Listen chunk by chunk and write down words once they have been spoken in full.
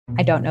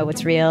I don't know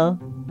what's real.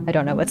 I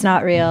don't know what's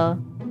not real.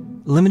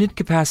 Limited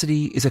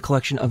Capacity is a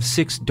collection of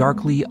 6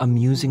 darkly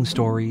amusing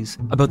stories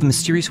about the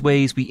mysterious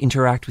ways we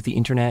interact with the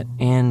internet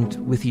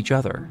and with each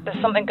other.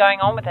 There's something going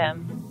on with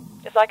him.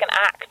 It's like an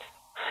act.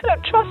 I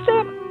don't trust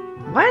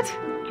him. What?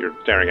 You're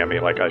staring at me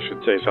like I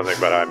should say something,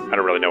 but I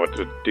don't really know what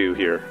to do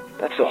here.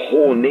 That's the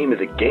whole name of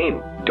the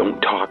game.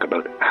 Don't talk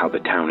about how the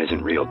town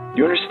isn't real.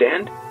 You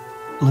understand?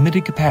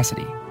 Limited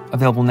Capacity.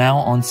 Available now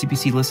on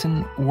CBC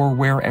Listen or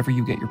wherever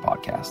you get your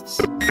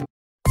podcasts.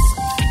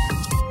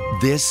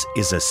 This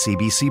is a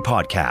CBC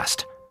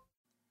podcast.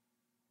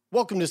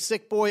 Welcome to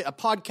Sick Boy, a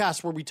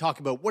podcast where we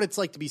talk about what it's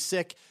like to be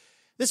sick.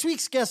 This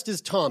week's guest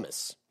is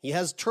Thomas. He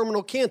has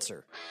terminal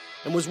cancer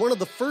and was one of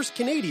the first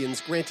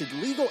Canadians granted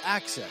legal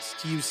access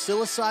to use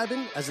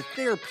psilocybin as a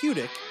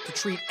therapeutic to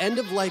treat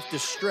end-of-life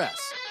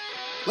distress.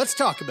 Let's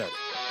talk about it.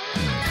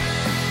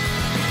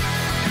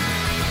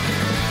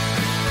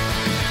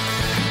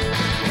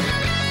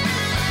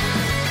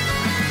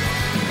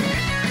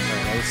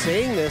 I was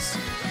saying this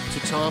to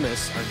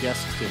Thomas, our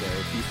guest today,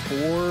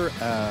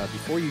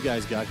 before you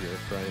guys got here,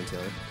 Brian and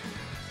Taylor.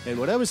 And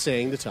what I was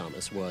saying to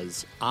Thomas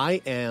was,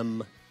 I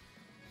am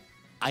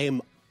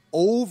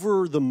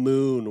over the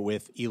moon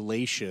with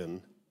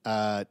elation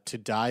to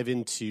dive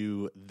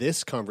into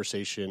this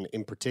conversation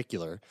in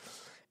particular.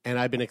 And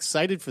I've been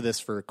excited for this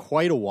for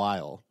quite a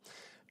while.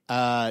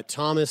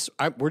 Thomas,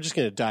 we're just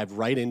going to dive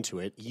right into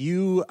it.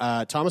 You,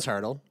 Thomas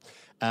Hartle,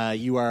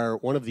 you are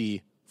one of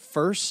the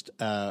first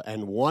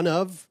and one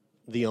of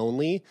the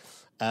only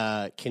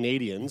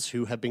Canadians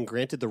who have been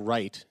granted the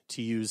right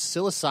to use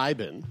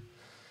psilocybin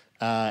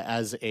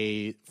as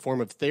a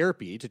form of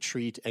therapy to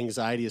treat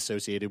anxiety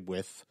associated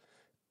with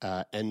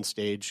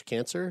end-stage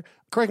cancer.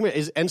 Correct me,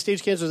 is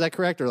end-stage cancer, is that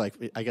correct? Or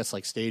I guess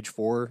stage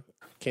 4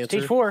 cancer?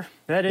 Stage 4,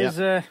 that is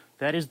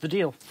the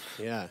deal.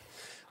 Yeah.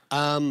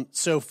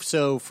 So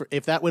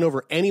if that went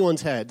over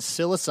anyone's head,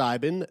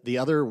 psilocybin, the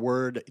other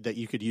word that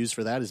you could use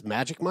for that is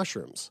magic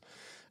mushrooms.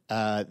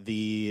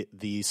 The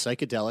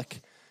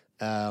psychedelic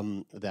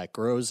that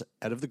grows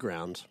out of the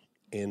ground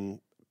in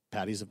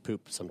patties of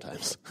poop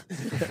sometimes.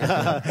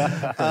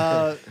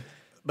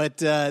 But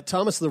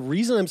Thomas, the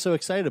reason I'm so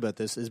excited about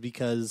this is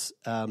because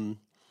I'm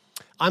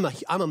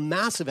a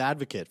massive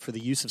advocate for the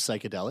use of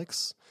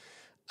psychedelics.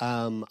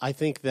 I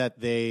think that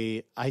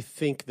they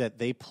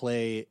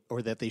play,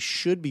 or that they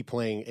should be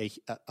playing,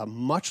 a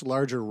much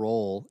larger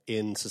role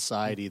in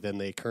society than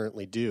they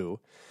currently do,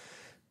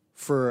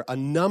 for a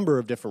number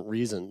of different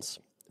reasons.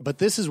 But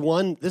this is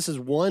one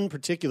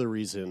particular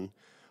reason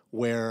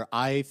where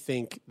I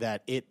think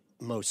that it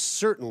most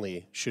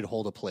certainly should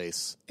hold a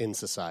place in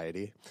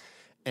society.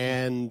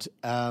 And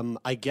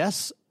I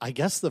guess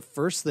the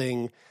first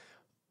thing,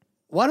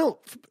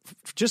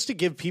 just to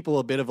give people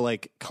a bit of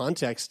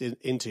context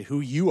into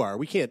who you are.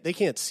 They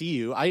can't see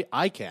you.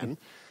 I can.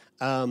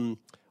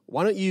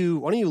 Why don't you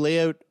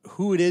lay out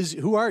who it is?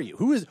 Who are you?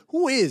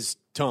 Who is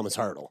Thomas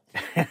Hartle?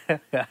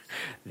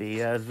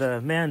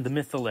 The man, the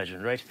myth, the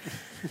legend, right?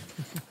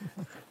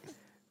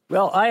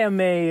 Well, I am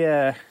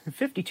a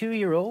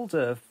 52-year-old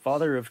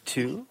father of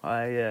 2.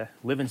 I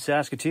live in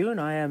Saskatoon.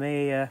 I am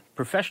a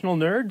professional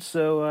nerd,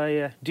 so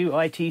I do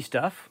IT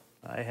stuff.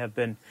 I have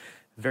been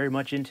very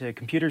much into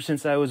computers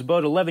since I was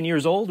about 11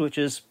 years old, which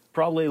is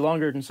probably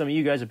longer than some of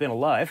you guys have been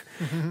alive.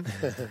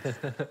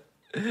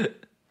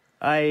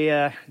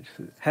 I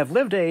have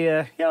lived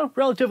a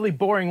relatively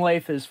boring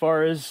life as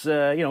far as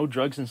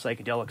drugs and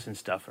psychedelics and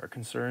stuff are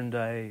concerned.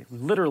 I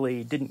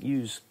literally didn't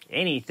use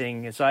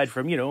anything aside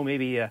from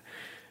maybe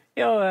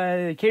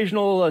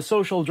occasional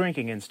social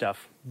drinking and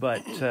stuff.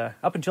 But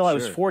up until I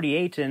was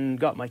 48 and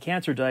got my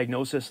cancer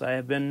diagnosis, I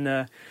have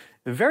been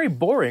very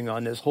boring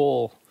on this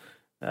whole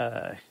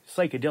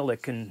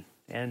psychedelic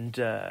and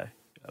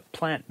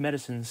plant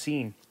medicine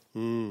scene.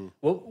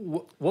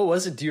 What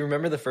was it? Do you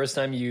remember the first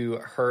time you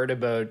heard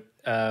about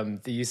the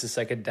use of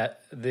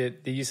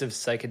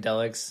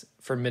psychedelics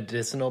for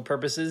medicinal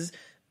purposes,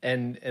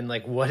 and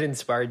what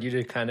inspired you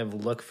to kind of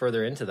look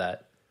further into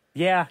that?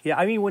 Yeah.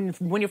 I mean,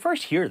 when you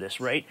first hear this,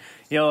 right?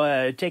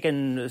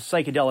 Taking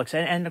psychedelics,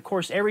 and of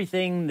course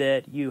everything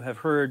that you have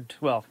heard,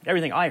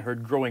 everything I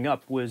heard growing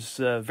up was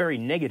very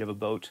negative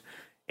about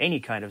any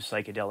kind of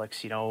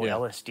psychedelics.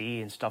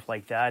 LSD and stuff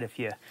like that. If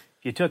you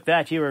took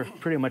that, you were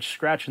pretty much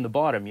scratching the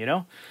bottom.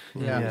 Yeah.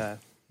 You're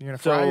gonna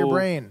fry your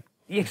brain.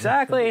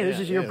 Exactly. This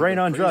is your brain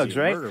on drugs,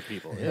 right? Murder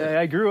people. Yeah.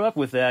 I grew up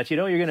with that.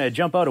 You're going to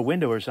jump out a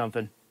window or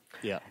something.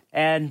 Yeah.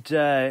 And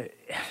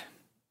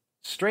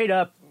straight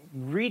up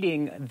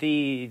reading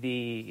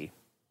the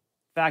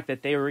fact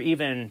that they were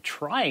even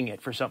trying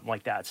it for something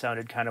like that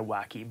sounded kind of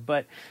wacky.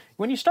 But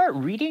when you start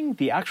reading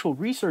the actual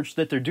research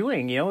that they're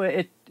doing,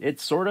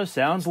 it sort of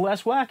sounds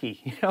less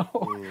wacky.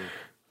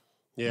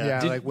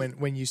 Yeah.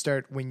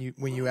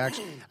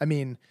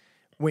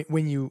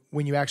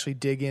 When you actually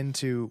dig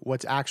into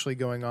what's actually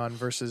going on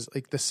versus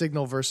the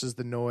signal versus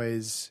the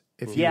noise,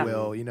 if you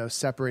will,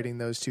 separating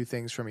those two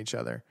things from each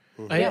other.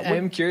 I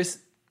am curious.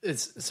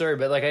 Sorry,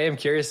 but like I am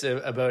curious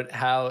about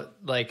how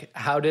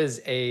does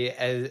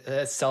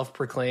a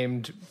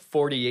self-proclaimed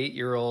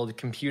 48-year-old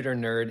computer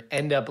nerd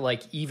end up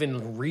like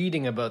even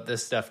reading about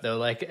this stuff though?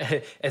 Like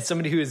as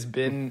somebody who has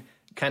been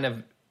kind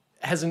of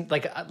hasn't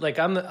like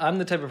I'm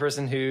the type of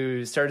person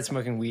who started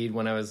smoking weed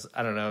when I was,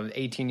 I don't know,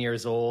 18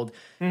 years old,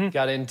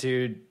 got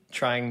into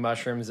trying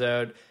mushrooms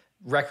out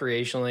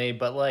recreationally,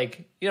 but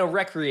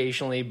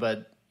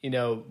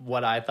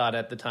what I thought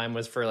at the time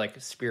was for like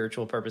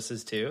spiritual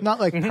purposes too. Not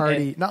like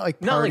party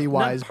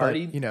wise,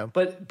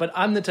 but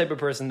I'm the type of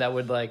person that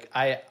would like,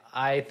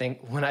 I think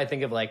when I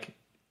think of like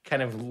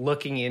kind of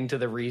looking into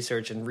the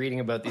research and reading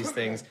about these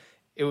things,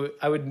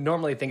 I would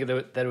normally think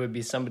that it would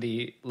be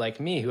somebody like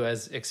me who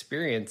has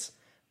experience,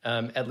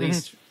 at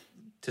least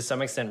to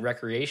some extent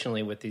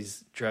recreationally with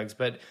these drugs.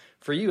 But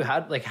for you,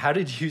 how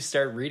did you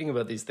start reading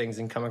about these things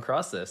and come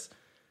across this?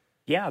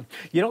 Yeah,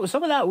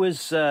 some of that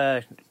was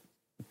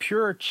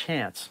pure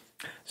chance.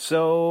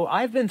 So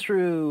I've been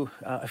through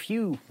a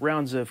few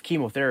rounds of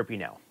chemotherapy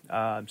now.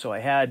 So I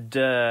had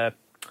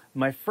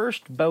my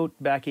first bout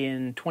back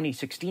in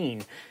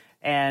 2016,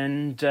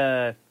 and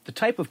the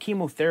type of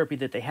chemotherapy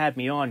that they had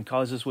me on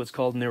causes what's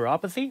called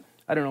neuropathy.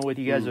 I don't know whether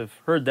you guys have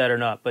heard that or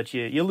not, but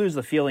you lose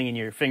the feeling in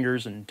your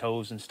fingers and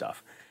toes and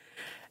stuff.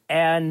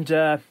 And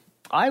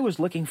I was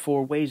looking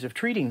for ways of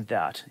treating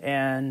that,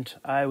 and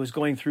I was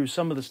going through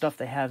some of the stuff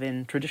they have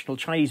in traditional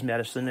Chinese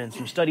medicine and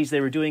some studies they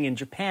were doing in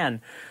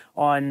Japan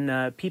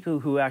on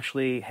people who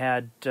actually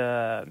had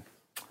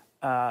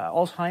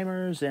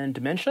Alzheimer's and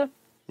dementia,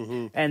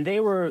 and they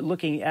were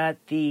looking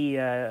at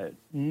the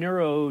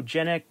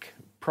neurogenic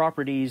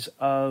properties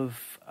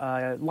of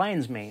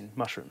lion's mane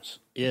mushrooms.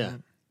 Yeah.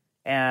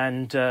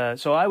 And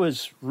so I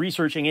was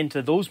researching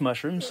into those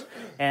mushrooms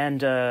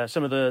and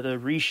some of the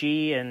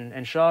reishi and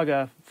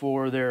shaga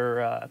for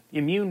their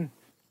immune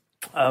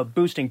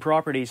boosting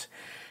properties.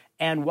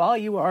 And while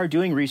you are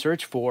doing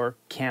research for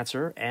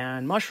cancer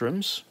and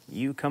mushrooms,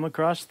 you come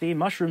across the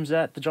mushrooms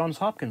at the Johns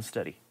Hopkins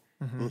study.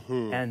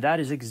 And that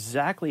is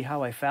exactly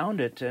how I found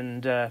it.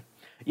 And,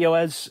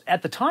 as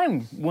at the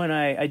time when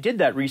I did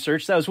that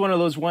research, that was one of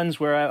those ones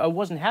where I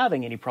wasn't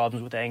having any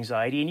problems with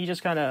anxiety, and you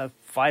just kind of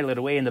file it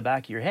away in the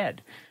back of your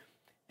head.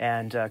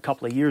 And a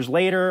couple of years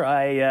later,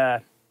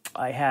 I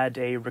had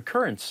a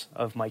recurrence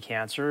of my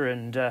cancer,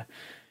 and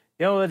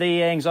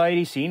the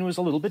anxiety scene was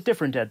a little bit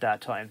different at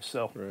that time.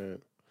 So, right.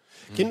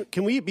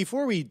 Can we,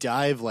 before we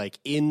dive like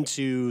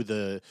into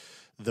the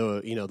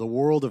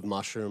world of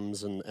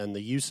mushrooms and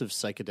the use of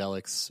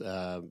psychedelics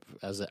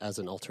as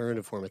an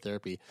alternative form of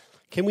therapy,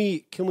 can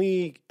we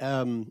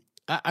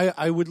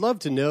I would love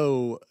to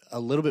know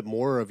a little bit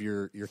more of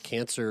your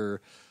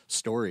cancer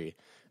story.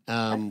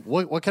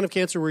 What kind of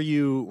cancer were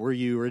you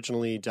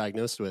originally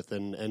diagnosed with,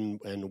 and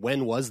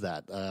when was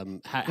that?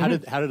 How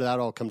did that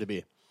all come to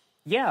be?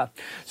 Yeah,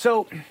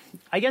 so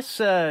I guess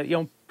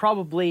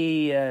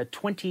probably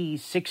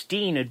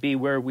 2016 would be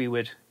where we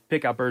would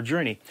pick up our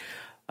journey.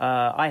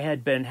 I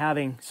had been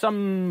having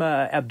some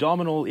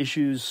abdominal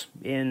issues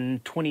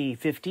in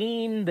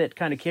 2015 that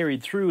kind of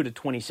carried through to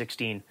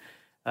 2016.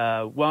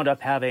 Wound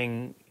up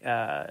having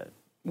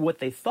what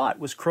they thought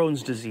was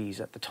Crohn's disease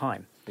at the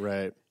time.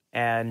 Right.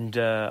 And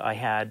I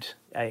had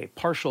a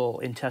partial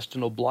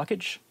intestinal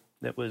blockage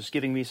that was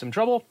giving me some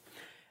trouble.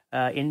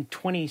 In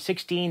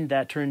 2016,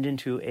 that turned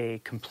into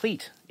a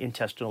complete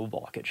intestinal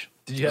blockage.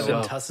 Did you have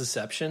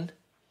intussusception?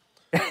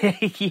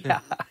 Yeah.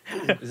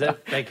 Is that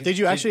like? Did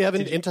you actually have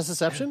an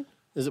intussusception?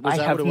 I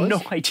have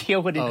no idea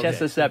what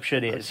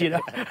intussusception is.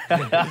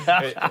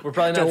 We're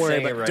probably not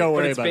saying it right. Don't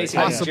worry about it.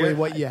 Possibly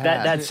what you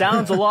had. That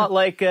sounds a lot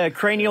like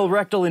cranial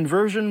rectal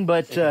inversion,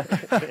 but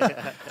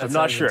I'm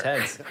not sure.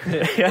 Intense.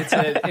 It's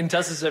an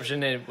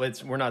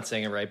intussusception. We're not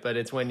saying it right, but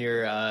it's when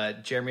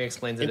Jeremy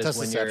explains it as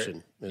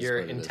when your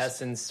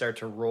intestines start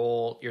to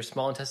roll. Your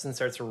small intestine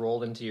starts to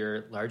roll into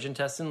your large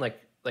intestine, like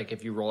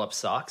if you roll up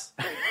socks.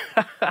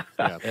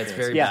 It's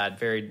very bad,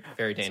 very,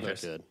 very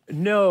dangerous.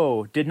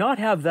 No, did not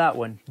have that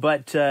one.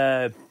 But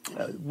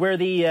where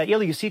the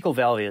ileocecal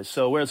valve is,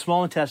 so where the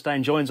small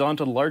intestine joins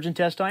onto the large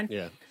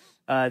intestine,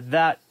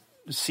 that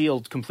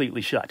sealed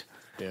completely shut.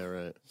 Yeah,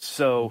 right.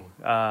 So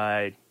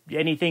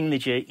anything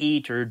that you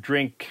eat or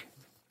drink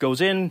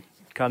goes in,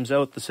 comes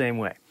out the same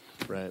way.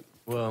 Right.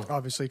 Well,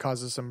 obviously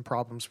causes some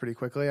problems pretty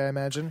quickly, I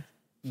imagine.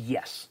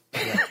 Yes.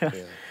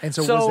 And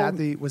so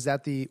was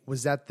that the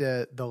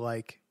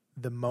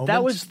moment?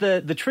 That was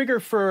the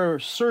trigger for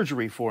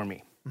surgery for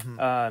me.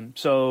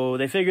 So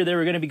they figured they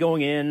were going to be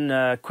going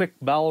in, quick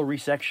bowel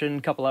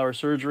resection, couple hour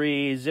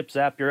surgery, zip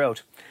zap, you're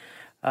out.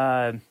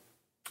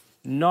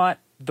 Not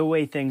the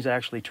way things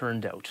actually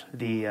turned out.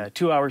 The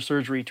 2-hour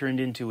surgery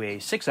turned into a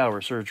 6-hour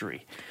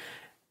surgery,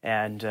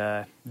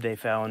 and they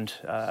found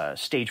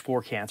stage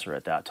 4 cancer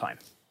at that time.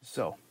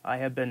 So I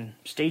have been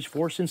stage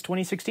 4 since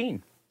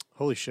 2016.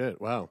 Holy shit!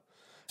 Wow.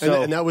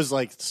 So, and that was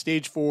like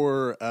stage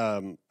 4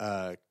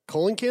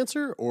 colon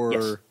cancer, or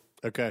yes.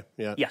 Okay,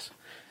 yeah, yes,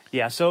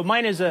 yeah. So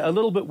mine is a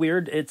little bit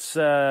weird. It's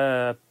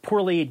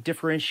poorly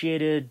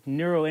differentiated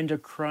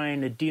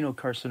neuroendocrine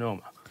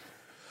adenocarcinoma.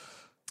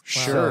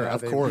 Sure, Wow,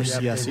 of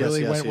course. Yes, they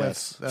really yes, went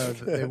yes. with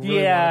they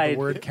really wanted the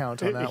word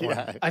count on that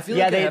one. I feel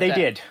like they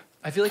did.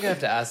 I feel like I have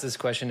to ask this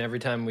question every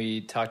time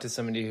we talk to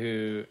somebody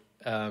who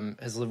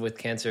has lived with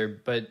cancer,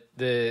 but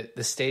the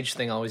stage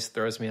thing always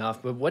throws me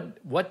off. But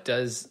what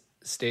does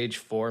stage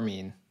 4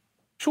 mean?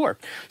 Sure.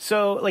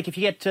 So, like, if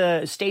you get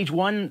to stage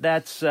 1,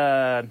 that's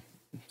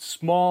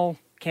small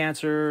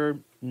cancer,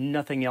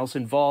 nothing else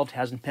involved,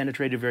 hasn't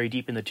penetrated very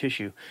deep in the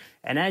tissue.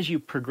 And as you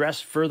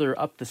progress further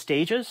up the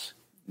stages,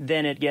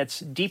 then it gets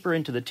deeper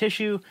into the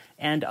tissue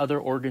and other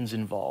organs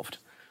involved.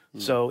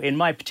 So in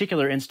my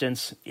particular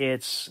instance,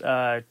 it's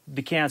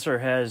the cancer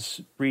has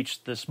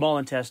reached the small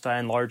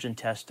intestine, large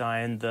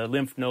intestine, the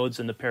lymph nodes,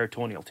 and the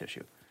peritoneal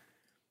tissue.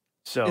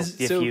 So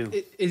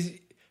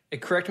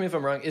correct me if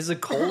I'm wrong, is the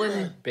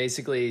colon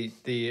basically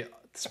the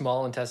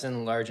small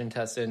intestine, large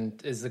intestine?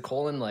 Is the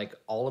colon like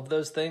all of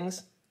those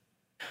things?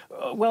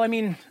 Well, I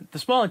mean, the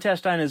small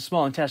intestine is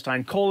small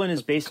intestine. Colon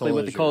is basically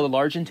what they call the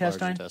large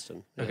intestine.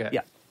 Okay.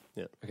 Yeah.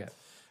 Okay.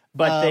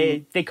 But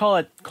they call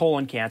it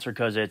colon cancer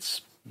because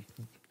it's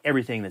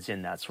everything that's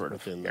in that sort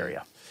of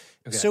area.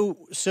 Okay.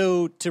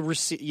 So to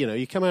receive,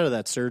 you come out of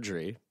that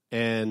surgery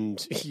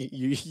and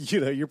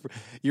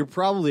you're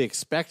probably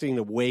expecting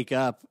to wake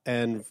up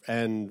and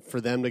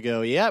for them to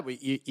go, yeah,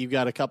 but you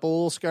got a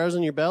couple scars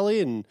on your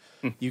belly and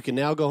you can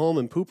now go home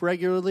and poop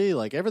regularly,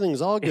 like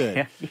everything's all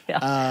good.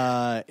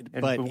 But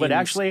what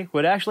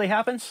actually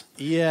happens?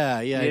 Yeah.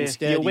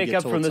 Instead, you wake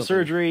up from the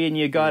surgery and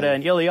you got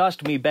an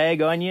ileostomy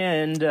bag on you,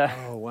 and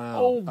oh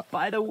wow! Oh,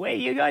 by the way,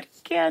 you got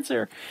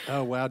cancer.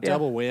 Oh wow!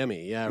 Double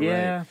whammy. Yeah,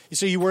 right.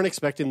 So you weren't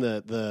expecting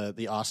the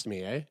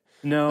ostomy, eh?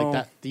 No.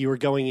 Like that, you were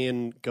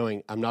going,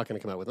 I'm not going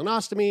to come out with an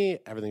ostomy,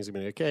 everything's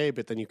going to be okay,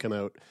 but then you come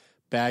out,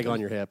 bag on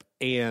your hip,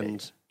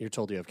 and you're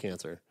told you have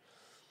cancer.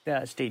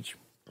 Yeah, stage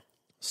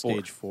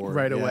 4.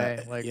 Right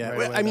away. Right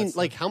away. I mean,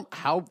 like,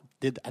 how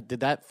did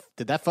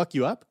that fuck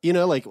you up?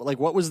 Like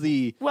what was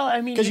the... Well,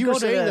 I mean... Because you were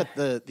saying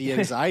that the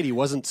anxiety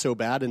wasn't so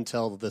bad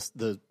until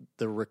the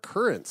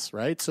recurrence,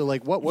 right? So,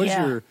 like, what was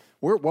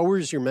what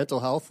was your mental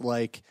health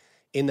like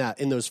in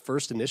those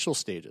first initial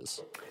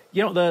stages?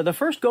 The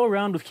first go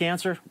around with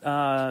cancer,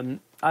 I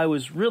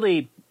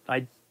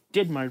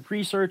did my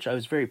research. I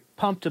was very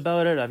pumped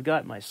about it. I've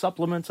got my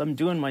supplements. I'm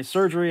doing my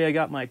surgery. I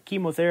got my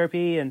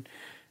chemotherapy, and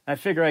I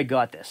figure I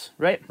got this,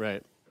 right?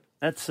 Right.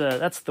 That's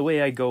the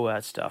way I go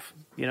at stuff.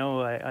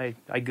 I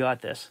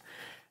got this.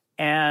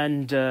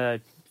 And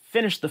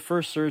finished the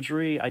first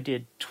surgery. I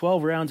did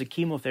 12 rounds of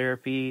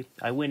chemotherapy.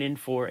 I went in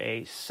for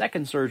a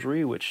second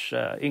surgery, which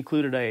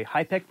included a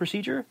HIPEC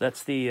procedure.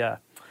 That's the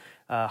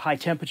high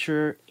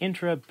temperature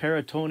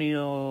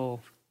intraperitoneal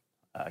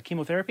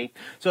chemotherapy.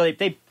 So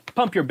they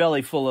pump your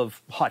belly full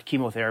of hot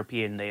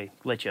chemotherapy and they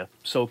let you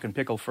soak and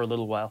pickle for a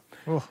little while.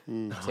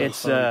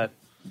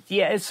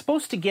 It's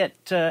supposed to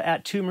get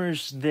at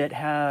tumors that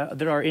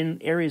are in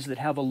areas that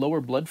have a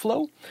lower blood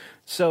flow.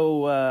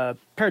 So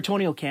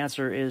peritoneal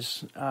cancer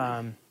is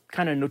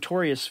kind of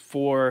notorious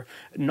for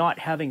not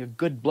having a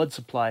good blood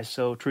supply.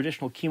 So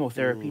traditional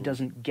chemotherapy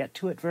doesn't get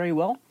to it very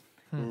well.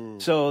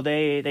 So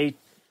they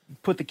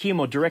put the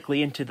chemo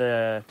directly into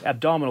the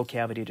abdominal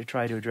cavity to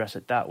try to address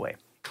it that way.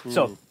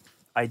 So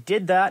I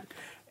did that,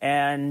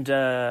 and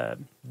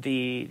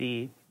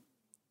the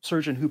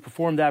surgeon who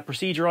performed that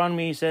procedure on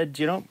me said,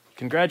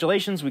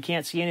 congratulations, we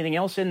can't see anything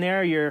else in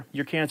there.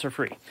 You're cancer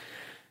free.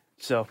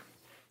 So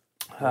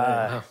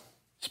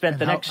spent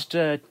the next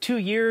 2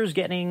 years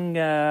getting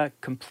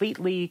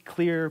completely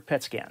clear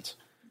PET scans.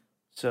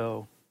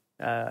 So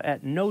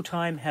at no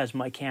time has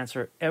my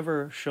cancer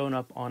ever shown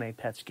up on a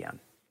PET scan,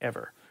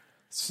 ever.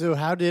 So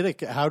how did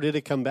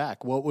it come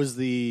back? What was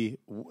the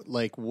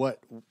what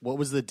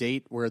was the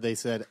date where they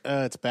said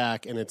it's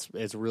back and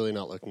it's really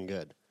not looking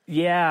good?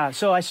 Yeah,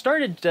 so I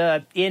started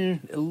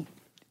in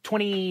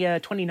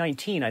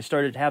 2019. I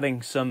started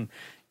having some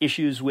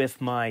issues with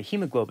my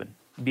hemoglobin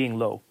being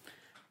low.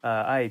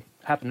 I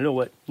happen to know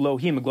what low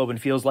hemoglobin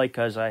feels like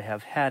because I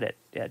have had it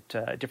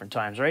at different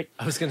times, right?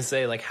 I was going to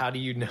say, like, how do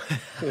you know?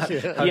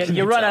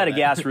 You run out of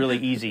gas really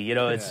easy.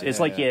 It's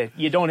like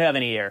you don't have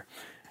any air.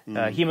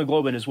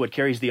 Hemoglobin is what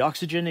carries the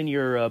oxygen in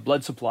your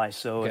blood supply.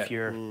 So if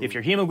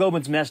your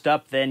hemoglobin's messed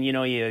up, then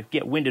you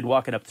get winded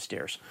walking up the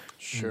stairs.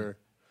 Sure.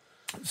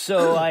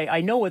 So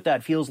I know what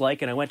that feels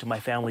like, and I went to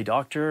my family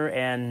doctor,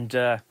 and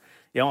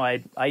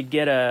I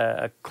get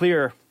a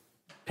clear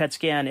PET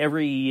scan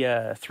every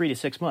 3 to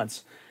 6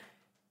 months.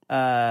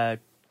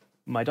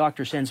 My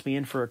doctor sends me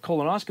in for a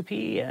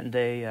colonoscopy, and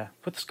they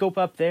put the scope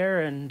up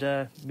there,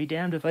 and be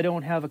damned if I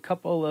don't have a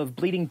couple of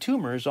bleeding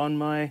tumors on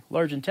my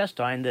large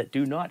intestine that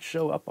do not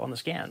show up on the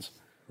scans.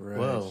 Right.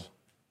 Whoa!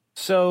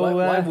 So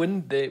why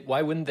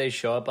wouldn't they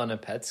show up on a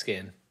PET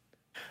scan?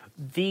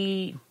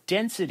 The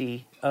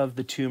density of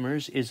the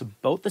tumors is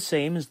about the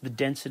same as the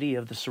density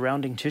of the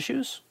surrounding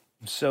tissues.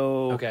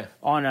 So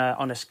on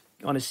a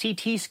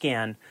CT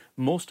scan,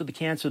 most of the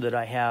cancer that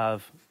I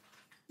have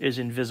is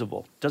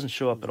invisible, doesn't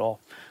show up at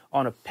all.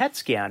 On a PET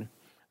scan,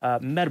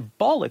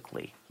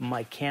 metabolically,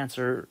 my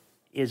cancer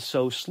is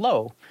so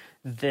slow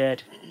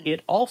that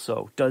it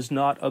also does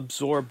not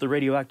absorb the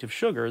radioactive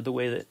sugar the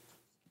way that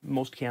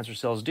most cancer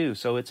cells do.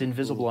 So it's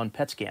invisible on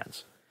PET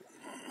scans.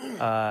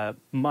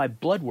 My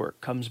blood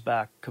work comes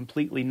back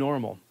completely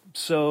normal.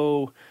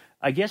 So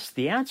I guess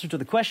the answer to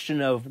the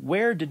question of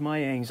where did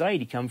my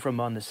anxiety come from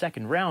on the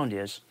second round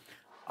is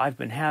I've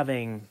been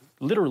having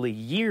literally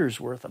years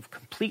worth of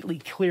completely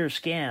clear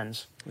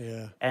scans.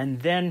 Yeah.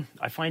 And then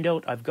I find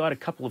out I've got a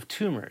couple of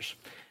tumors.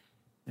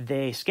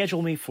 They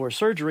schedule me for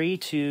surgery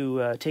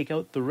to take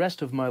out the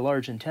rest of my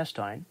large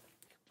intestine.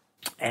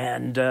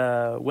 And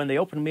when they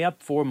opened me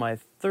up for my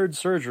third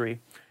surgery,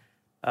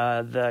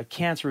 the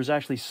cancer is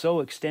actually so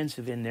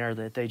extensive in there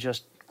that they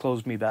just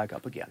closed me back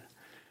up again.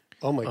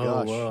 Oh my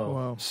gosh.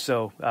 Wow.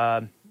 So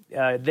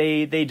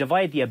they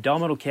divide the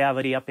abdominal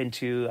cavity up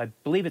into, I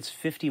believe it's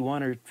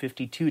 51 or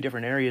 52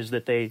 different areas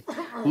that they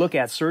look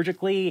at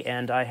surgically,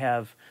 and I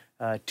have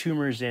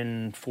tumors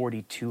in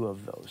 42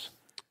 of those.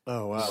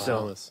 Oh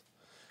wow.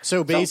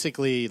 So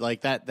basically,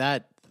 like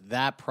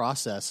that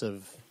process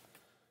of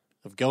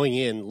going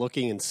in,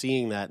 looking and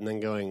seeing that, and then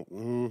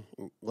going,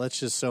 let's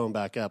just sew them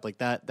back up. Like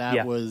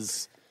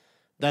that's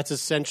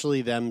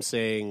essentially them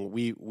saying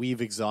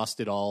we've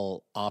exhausted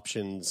all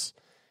options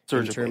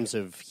in terms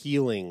of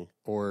healing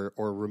or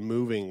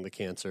removing the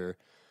cancer.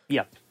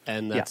 Yep.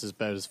 And that's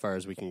about as far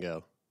as we can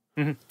go.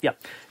 Mm-hmm.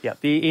 Yep.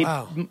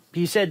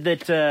 He said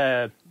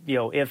that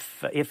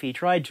if he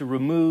tried to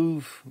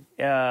remove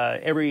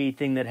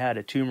everything that had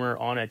a tumor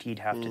on it, he'd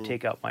have to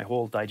take out my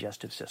whole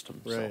digestive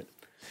system. Right.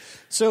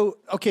 So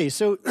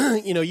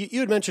you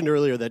had mentioned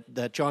earlier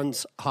that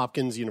Johns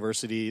Hopkins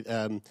University,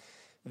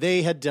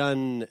 they had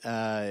been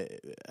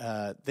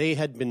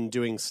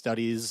doing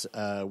studies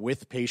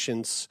with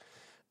patients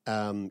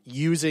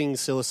using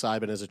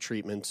psilocybin as a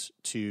treatment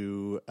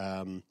to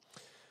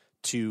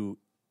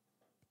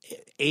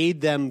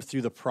aid them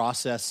through the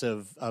process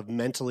of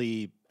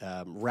mentally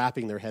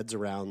wrapping their heads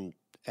around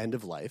end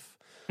of life.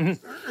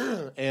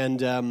 Mm-hmm.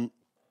 And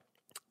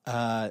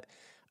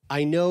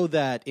I know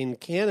that in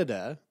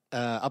Canada,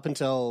 up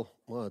until,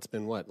 it's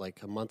been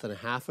like a month and a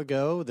half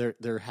ago,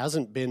 there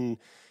hasn't been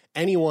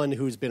anyone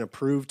who's been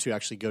approved to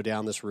actually go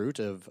down this route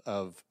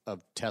of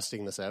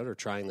testing this out or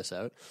trying this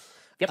out.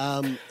 Yep.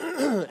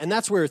 And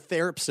that's where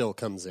Therapsil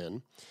comes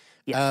in.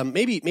 Yes.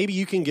 Maybe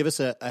you can give us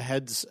a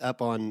heads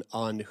up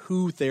on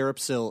who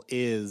Therapsil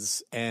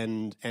is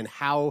and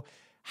how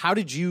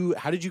did you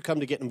come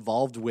to get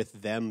involved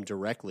with them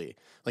directly?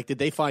 Like, did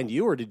they find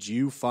you or did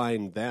you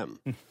find them?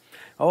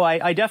 Oh,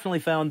 I definitely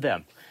found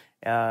them.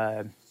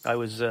 I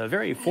was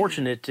very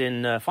fortunate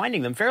in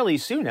finding them fairly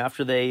soon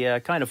after they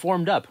kind of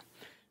formed up.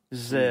 It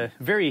was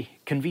very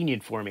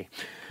convenient for me.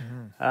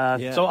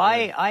 So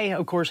I,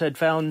 of course, had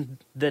found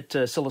that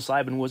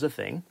psilocybin was a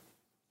thing.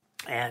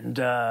 And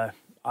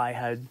I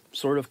had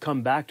sort of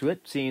come back to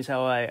it, seeing as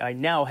how I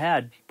now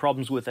had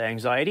problems with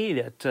anxiety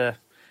that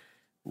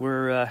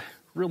were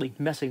really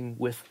messing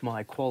with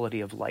my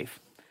quality of life.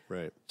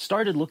 Right.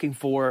 Started looking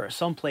for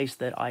some place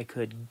that I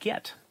could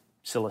get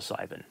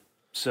psilocybin.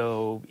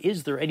 So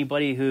is there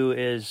anybody who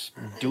is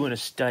doing a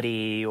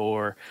study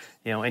or,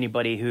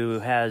 anybody who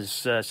has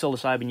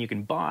psilocybin you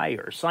can buy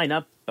or sign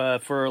up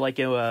for like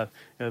a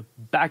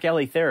back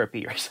alley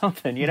therapy or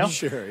something,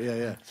 Sure,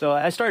 yeah. So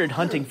I started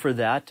hunting for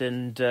that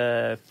and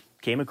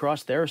came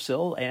across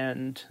Therapsil,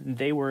 and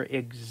they were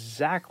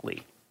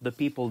exactly the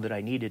people that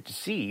I needed to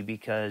see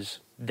because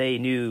they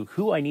knew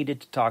who I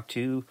needed to talk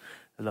to,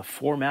 the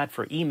format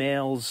for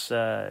emails,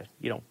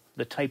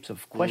 the types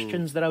of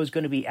questions that I was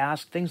going to be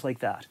asked, things like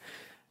that.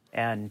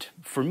 And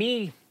for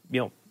me,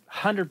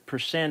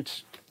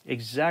 100%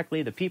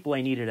 exactly the people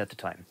I needed at the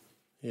time.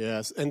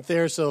 Yes, and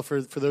Therapsil,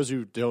 for those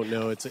who don't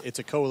know, it's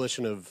a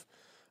coalition of.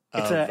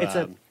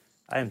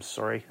 I'm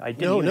sorry, I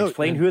didn't even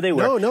explain who they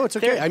were. No, it's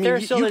okay.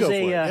 Therapsil you go for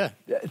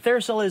it.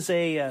 Therapsil is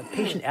a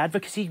patient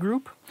advocacy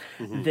group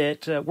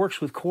that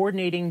works with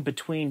coordinating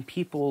between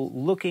people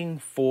looking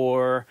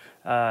for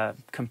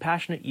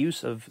compassionate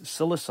use of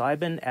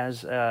psilocybin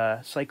as a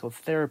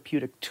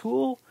psychotherapeutic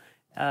tool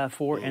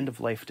for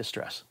end-of-life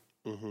distress.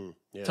 Mm-hmm.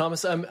 Yeah.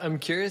 Thomas, I'm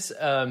curious.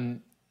 I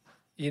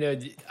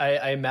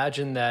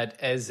imagine that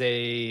as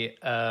a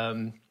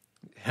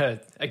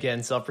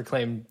again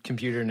self-proclaimed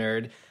computer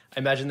nerd, I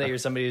imagine that you're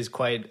somebody who's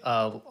quite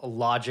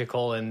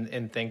logical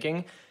in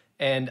thinking.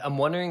 And I'm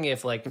wondering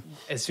if, like,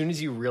 as soon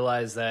as you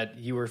realized that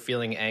you were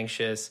feeling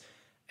anxious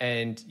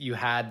and you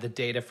had the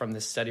data from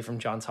this study from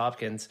Johns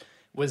Hopkins,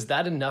 was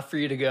that enough for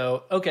you to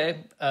go,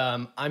 okay,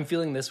 I'm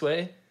feeling this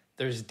way.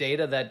 There's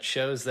data that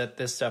shows that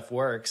this stuff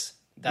works.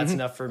 That's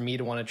enough for me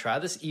to want to try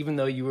this, even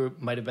though you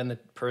might have been the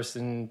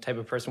type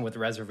of person with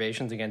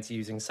reservations against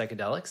using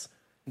psychedelics?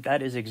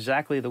 That is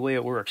exactly the way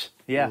it works.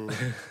 Yeah.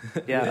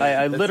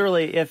 I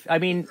literally,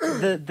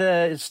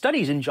 the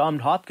studies in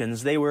Johns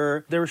Hopkins, they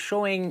were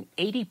showing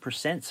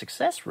 80%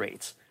 success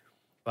rates.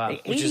 Wow.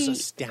 Which is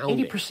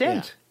astounding.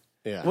 80%.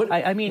 Yeah.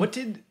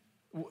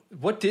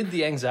 What did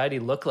the anxiety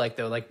look like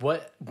though? Like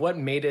what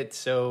made it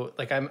so,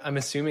 like, I'm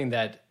assuming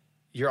that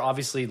you're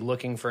obviously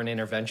looking for an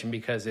intervention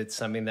because it's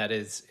something that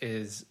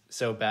is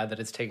so bad that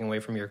it's taking away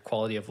from your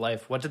quality of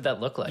life. What did that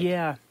look like?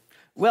 Yeah.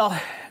 Well,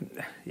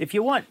 if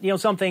you want,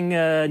 something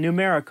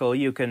numerical,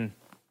 you can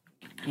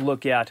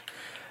look at.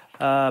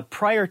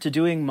 Prior to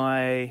doing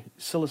my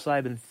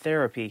psilocybin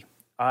therapy,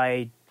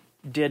 I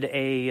did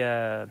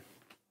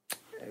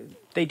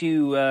they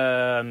do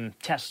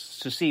tests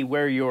to see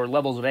where your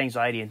levels of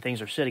anxiety and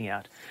things are sitting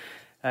at.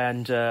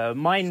 And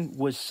mine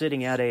was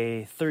sitting at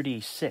a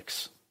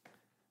 36.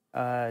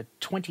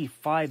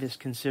 25 is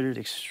considered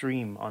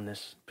extreme on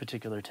this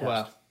particular test.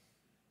 Wow.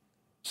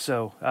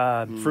 So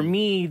for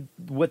me,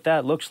 what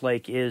that looks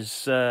like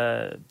is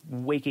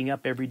waking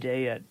up every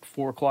day at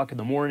 4 o'clock in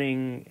the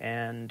morning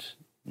and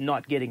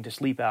not getting to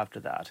sleep after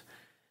that.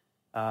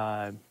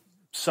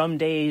 Some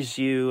days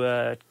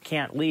you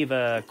can't leave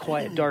a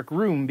quiet, dark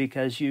room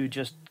because you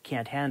just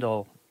can't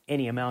handle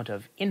any amount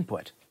of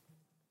input.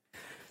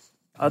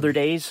 Other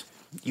days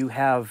you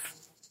have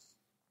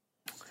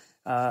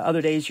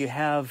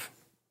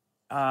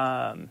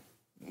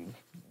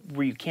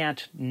where you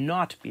can't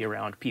not be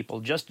around people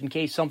just in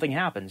case something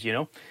happens.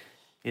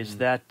 Is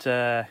that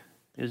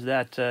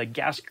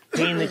gas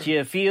pain that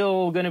you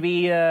feel going to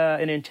be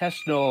an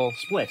intestinal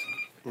split?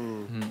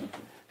 Mm-hmm.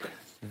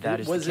 That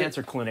is the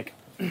cancer clinic.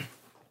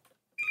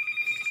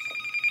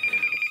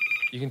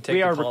 You can take.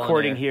 We are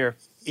recording here.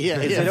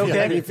 Yeah, is it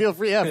okay? I mean, feel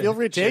free. Yeah, feel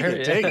free to take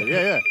it. Take it.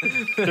 Yeah.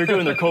 They're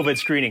doing their COVID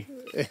screening.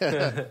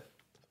 Yeah.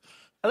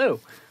 Hello.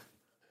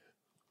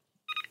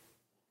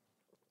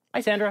 Hi,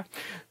 Sandra.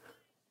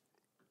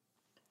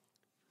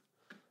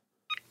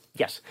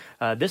 Yes,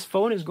 this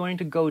phone is going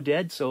to go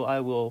dead, so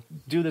I will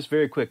do this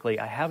very quickly.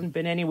 I haven't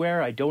been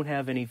anywhere. I don't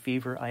have any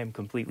fever. I am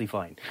completely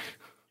fine.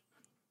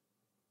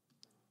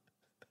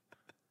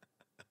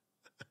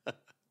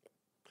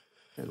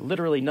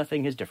 Literally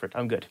nothing is different.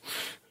 I'm good.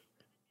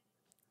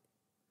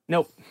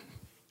 Nope.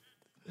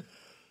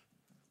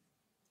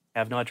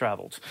 Have not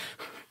traveled.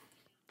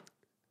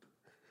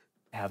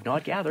 Have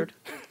not gathered.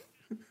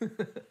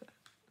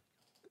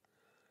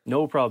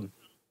 No problem.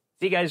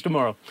 See you guys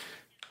tomorrow.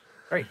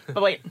 All right.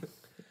 Bye-bye.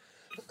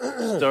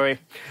 Sorry.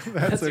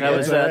 That's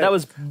okay. That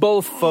was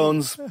both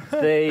phones.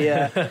 They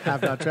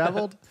have not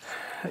traveled.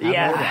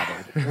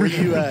 Yeah. Were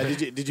you?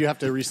 Did you have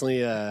to recently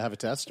have a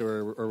test,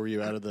 or were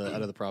you out of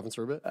the province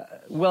for a bit?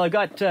 Well, I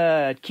got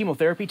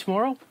chemotherapy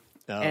tomorrow,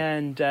 Oh.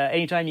 and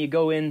anytime you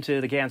go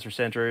into the cancer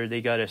center,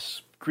 they got to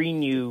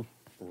screen you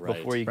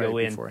before you go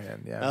in.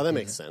 Beforehand, yeah. Oh, that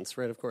makes sense,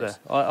 right? Of course.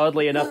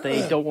 Oddly enough,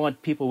 they don't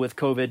want people with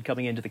COVID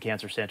coming into the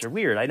cancer center.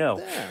 Weird, I know.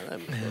 Yeah,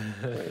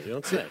 you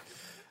don't say.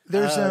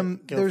 There's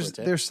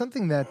There's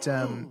something that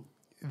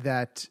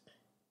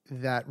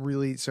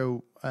really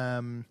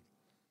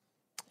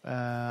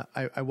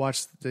I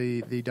watched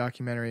the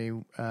documentary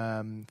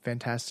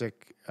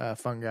Fantastic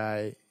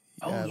Fungi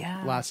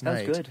last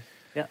night. That was good.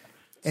 Yeah.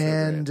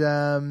 And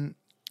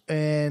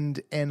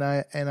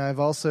I've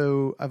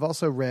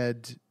also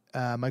read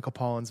Michael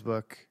Pollan's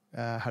book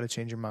How to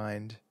Change Your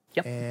Mind.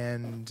 Yep.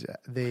 And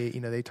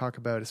they talk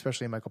about,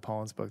 especially in Michael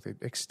Pollan's book,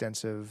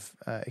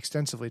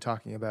 extensively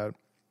talking about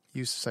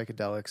use of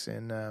psychedelics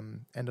in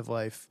end of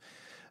life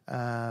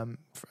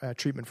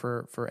treatment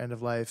for end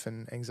of life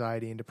and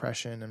anxiety and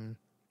depression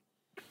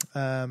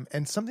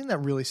and something that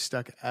really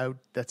sticks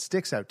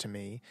out to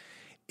me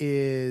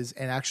is,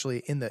 and actually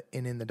in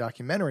the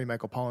documentary,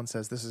 Michael Pollan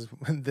says this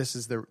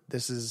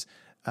is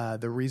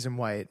the reason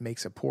why it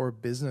makes a poor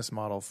business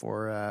model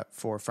for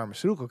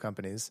pharmaceutical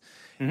companies,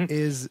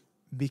 is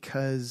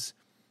because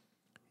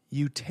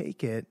you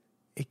take it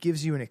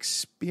gives you an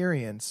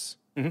experience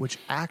which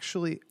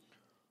actually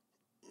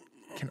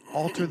can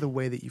alter the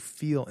way that you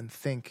feel and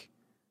think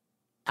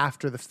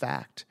after the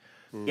fact.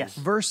 Yes.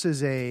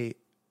 Versus a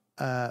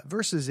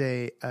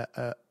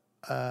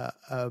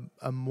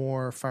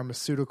more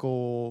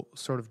pharmaceutical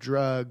sort of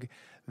drug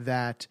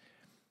that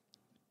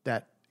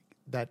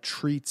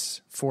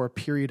treats for a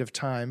period of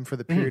time, for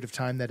the period of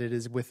time that it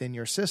is within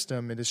your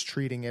system, it is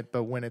treating it.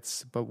 But when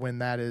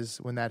that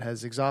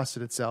has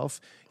exhausted itself,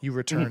 you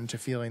return to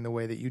feeling the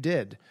way that you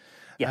did.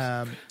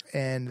 Yes.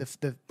 And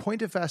the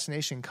point of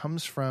fascination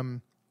comes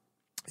from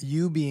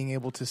you being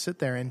able to sit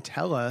there and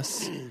tell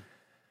us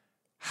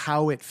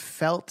how it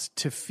felt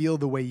to feel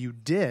the way you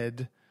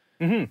did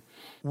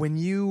when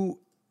you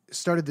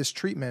started this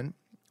treatment.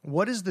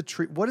 What does the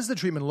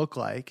treatment look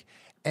like?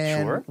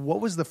 And what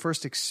was the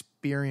first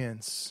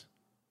experience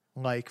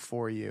like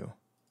for you?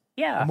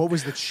 Yeah. And what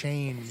was the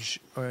change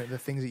or the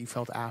things that you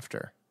felt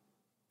after?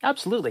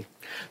 Absolutely.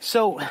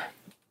 So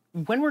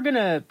when we're going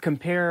to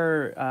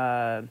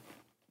compare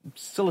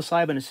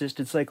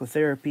psilocybin-assisted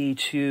psychotherapy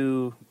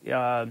to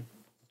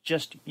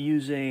just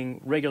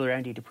using regular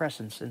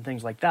antidepressants and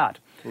things like that,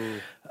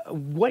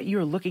 what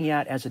you're looking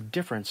at as a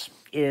difference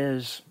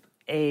is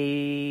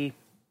a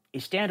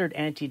standard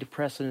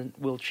antidepressant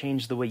will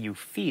change the way you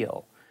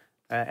feel.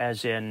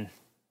 As in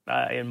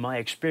my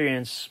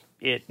experience,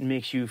 it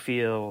makes you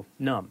feel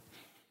numb.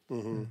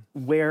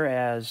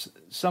 Whereas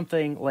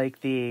something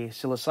like the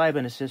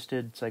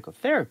psilocybin-assisted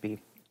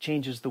psychotherapy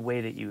changes the way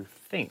that you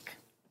think.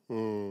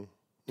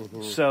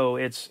 So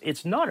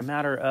it's not a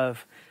matter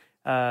of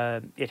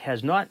it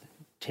has not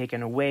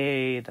taken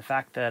away the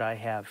fact that I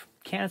have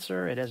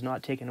cancer. It has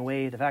not taken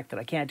away the fact that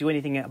I can't do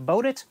anything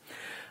about it.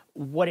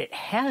 What it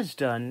has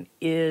done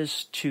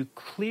is to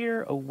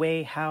clear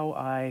away how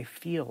I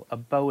feel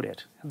about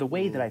it, the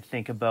way that I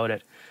think about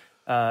it,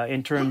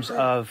 in terms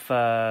of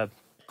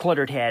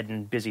cluttered head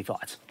and busy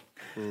thoughts.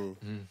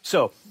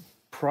 So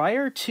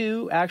prior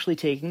to actually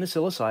taking the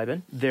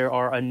psilocybin, there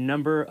are a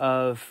number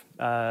of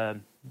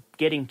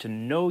getting to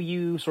know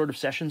you sort of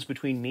sessions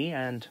between me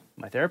and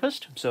my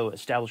therapist. So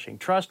establishing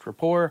trust,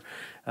 rapport,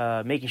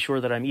 making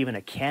sure that I'm even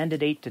a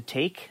candidate to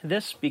take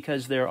this,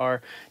 because there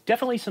are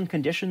definitely some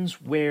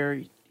conditions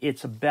where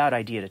it's a bad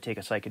idea to take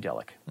a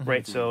psychedelic,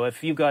 right? So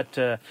if you've got,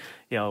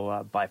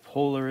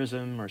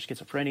 bipolarism or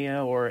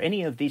schizophrenia or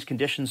any of these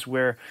conditions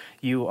where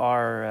you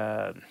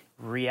are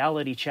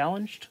reality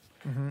challenged,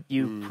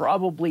 you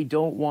probably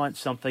don't want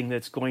something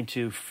that's going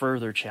to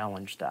further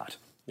challenge that.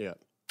 Yeah.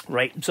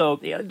 Right. So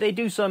they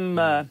do some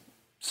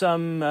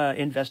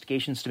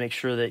investigations to make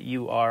sure that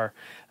you are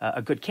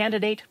a good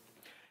candidate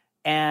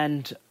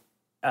and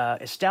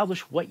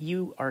establish what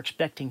you are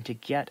expecting to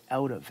get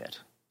out of it.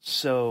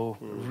 So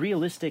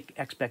realistic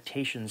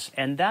expectations.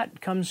 And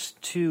that comes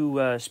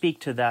to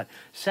speak to that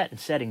set and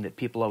setting that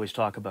people always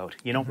talk about,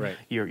 your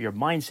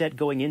mindset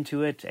going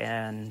into it,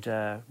 and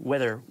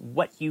whether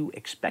what you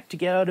expect to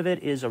get out of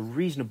it is a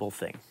reasonable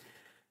thing.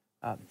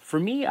 For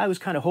me, I was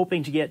kind of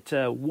hoping to get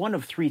one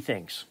of three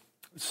things.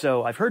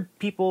 So I've heard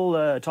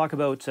people talk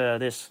about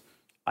this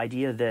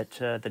idea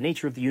that the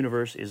nature of the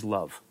universe is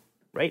love,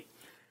 right?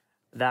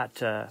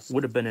 That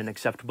would have been an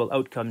acceptable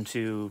outcome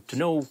to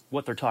know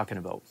what they're talking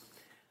about.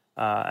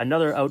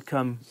 Another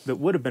outcome that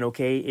would have been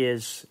okay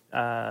is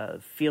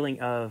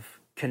feeling of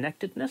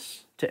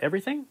connectedness to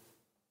everything.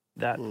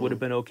 That would have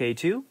been okay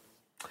too.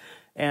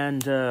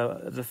 And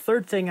the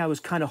third thing I was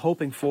kind of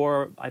hoping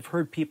for, I've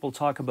heard people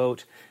talk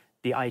about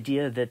the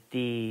idea that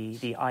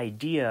the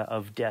idea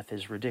of death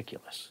is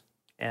ridiculous.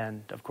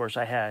 And of course,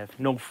 I have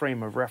no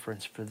frame of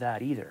reference for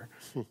that either.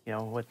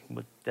 What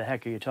the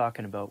heck are you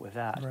talking about with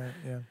that? Right,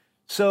 yeah.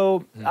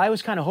 So I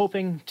was kind of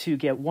hoping to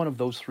get one of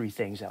those three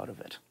things out of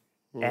it.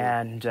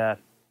 And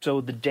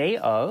so the day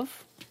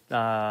of,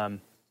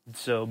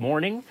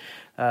 morning,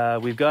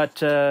 we've got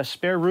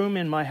spare room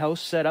in my house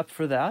set up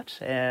for that,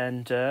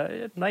 and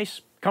a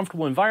nice,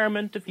 comfortable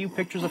environment, a few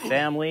pictures of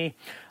family.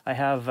 I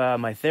have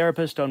my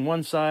therapist on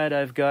one side.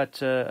 I've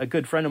got a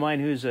good friend of mine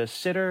who's a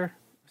sitter,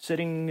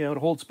 sitting to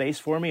hold space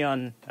for me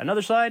on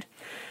another side,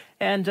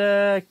 and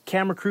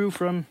camera crew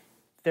from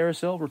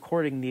Therapsil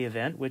recording the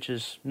event, which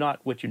is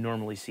not what you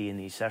normally see in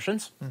these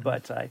sessions,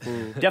 but I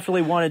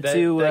definitely wanted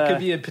to... That could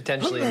be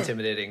potentially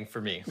intimidating for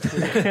me.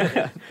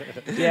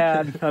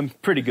 Yeah, I'm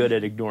pretty good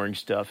at ignoring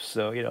stuff,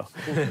 so, so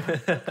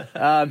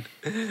about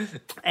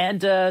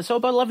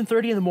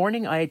 11:30 in the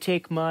morning, I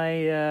take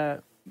my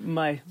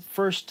my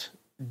first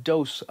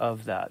dose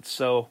of that.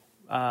 So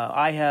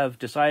I have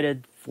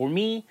decided, for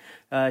me,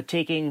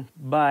 taking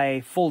my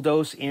full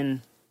dose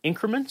in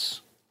increments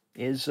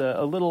is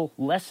a little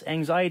less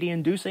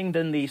anxiety-inducing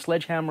than the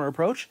sledgehammer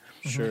approach.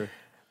 Sure.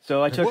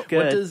 So I took.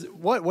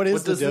 What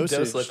is the dosage?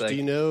 Dose look like? Do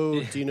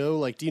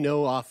you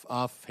know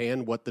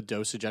offhand what the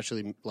dosage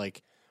actually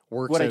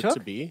works what out to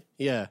be?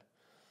 Yeah.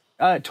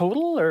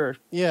 Total or?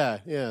 Yeah,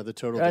 the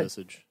total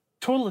dosage.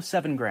 Total of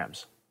 7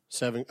 grams.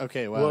 7.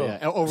 Okay, wow. Whoa. Yeah.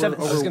 I was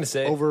going to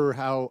say over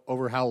how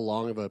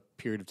long of a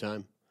period of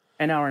time?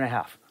 An hour and a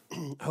half.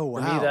 Oh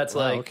wow. For me, that's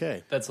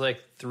okay. That's like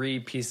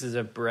 3 pieces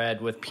of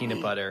bread with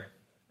peanut butter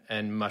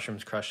and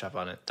mushrooms crushed up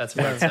on it. That's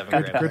about 7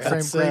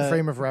 grams. Great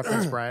frame of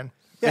reference, Brian.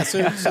 Yeah,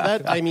 so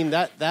that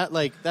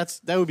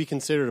that would be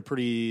considered a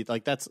pretty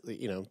Terrence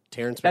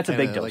McKenna. That's a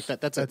big dose.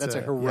 That's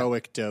a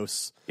heroic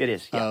dose. It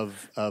is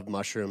of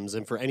mushrooms,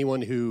 and for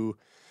anyone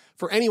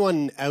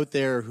out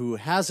there who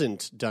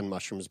hasn't done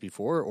mushrooms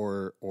before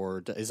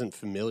or isn't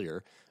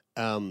familiar,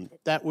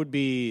 that would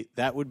be.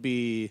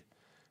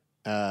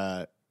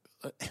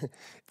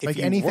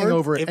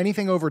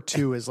 Anything over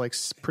 2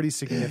 is pretty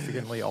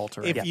significantly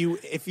altering.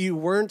 If you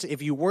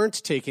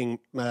weren't taking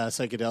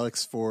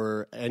psychedelics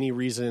for any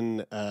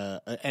reason,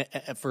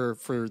 for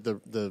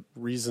the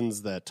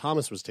reasons that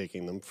Thomas was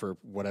taking them, for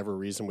whatever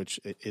reason, which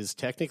is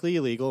technically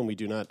illegal, and we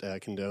do not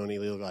condone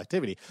illegal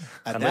activity,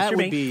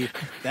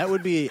 that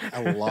would be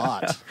a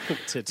lot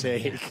to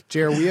take.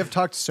 Jared, we have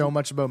talked so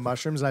much about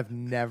mushrooms, and I've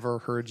never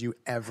heard you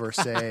ever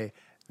say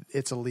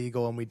it's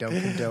illegal and we don't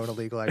condone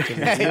illegal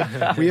activity.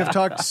 We have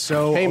talked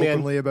so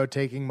openly about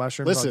taking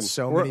mushrooms on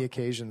so many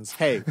occasions.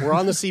 Hey, we're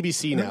on the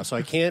CBC now, so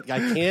I can't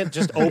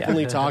just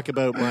openly talk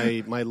about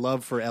my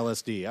love for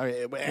LSD. All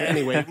right,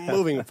 anyway,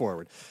 moving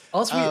forward.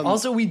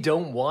 Also, we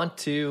don't want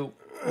to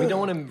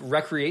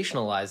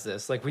recreationalize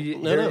this.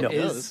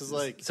 This is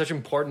such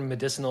important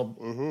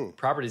medicinal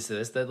properties to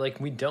this that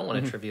we don't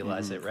want to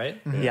trivialize it, right?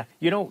 Yeah,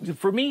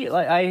 for me,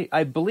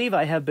 I believe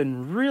I have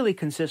been really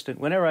consistent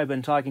whenever I've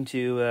been talking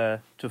to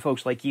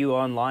folks like you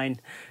online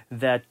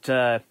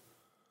that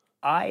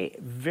I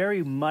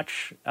very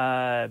much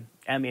am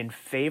in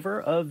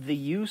favor of the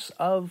use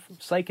of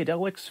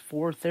psychedelics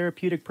for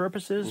therapeutic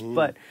purposes,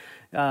 but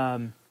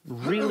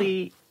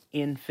really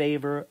in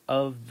favor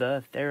of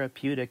the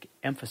therapeutic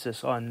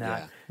emphasis on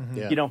that.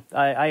 Yeah. You know,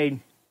 I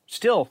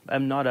still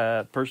am not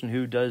a person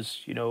who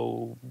does,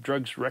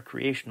 drugs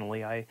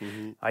recreationally.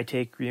 I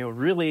take,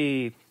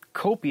 really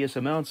copious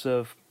amounts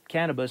of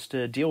cannabis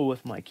to deal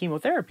with my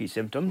chemotherapy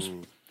symptoms,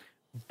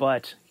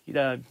 but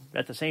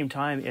at the same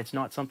time, it's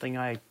not something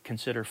I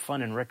consider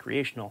fun and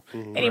recreational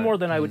any more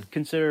than I would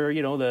consider,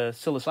 the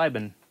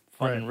psilocybin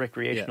fun and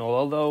recreational,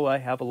 although I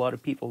have a lot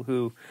of people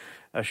who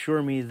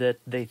assure me that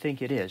they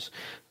think it is.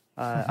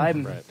 I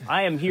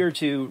am here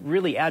to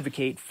really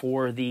advocate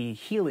for the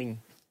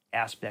healing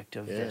aspect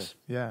of this.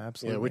 Yeah,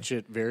 absolutely. Yeah, which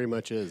it very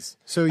much is.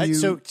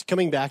 So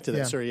coming back to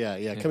that,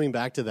 Yeah. coming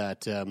back to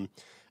that,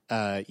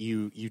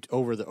 you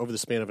over the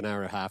span of an hour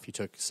and a half, you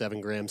took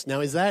 7 grams. Now,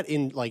 is that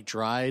in like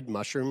dried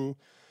mushroom?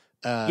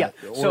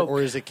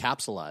 Or is it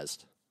capsulized?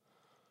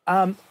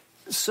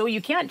 So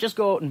you can't just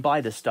go out and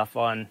buy this stuff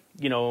on,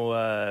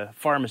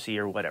 pharmacy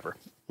or whatever.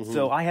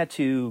 So I had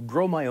to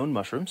grow my own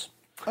mushrooms.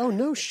 Oh,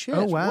 no shit.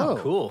 Oh, wow.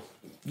 Whoa. Cool.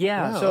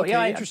 Yeah. Wow, So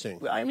okay,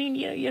 interesting. I mean,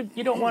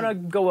 you don't want to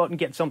go out and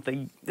get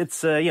something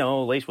that's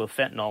laced with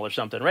fentanyl or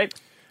something, right?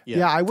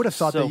 Yeah, I would have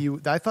thought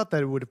I thought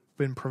that it would have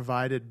been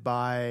provided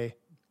by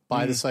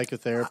the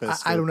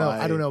psychotherapist. I don't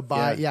know.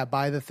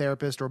 By the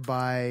therapist or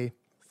by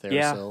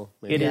Therapsil.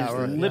 It is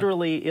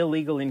literally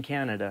illegal in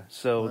Canada.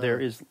 So there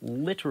is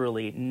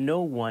literally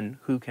no one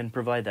who can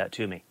provide that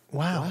to me.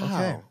 Wow.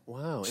 Okay.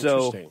 Wow.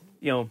 So,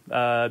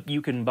 Interesting.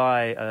 you can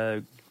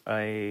buy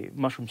a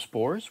mushroom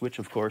spores, which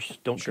of course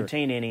don't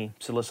contain any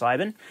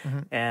psilocybin.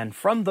 And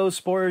from those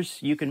spores,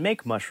 you can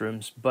make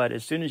mushrooms. But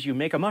as soon as you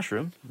make a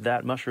mushroom,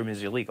 that mushroom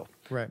is illegal.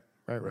 Right.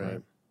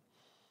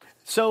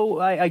 So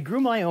I grew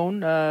my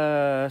own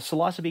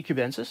Psilocybe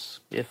cubensis,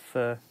 if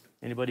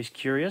anybody's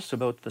curious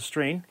about the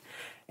strain,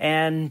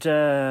 and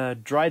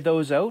dried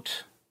those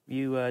out.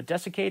 You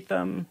desiccate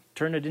them,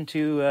 turn it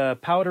into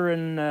powder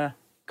and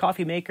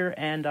coffee maker,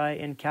 and I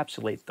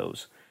encapsulate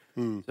those.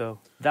 So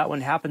that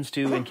one happens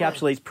to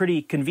encapsulate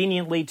pretty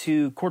conveniently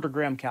to 1/4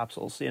 gram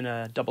capsules in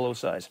a 00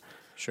 size.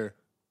 Sure.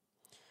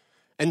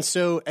 And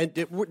so,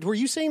 were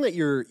you saying that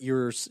your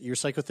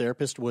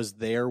psychotherapist was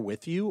there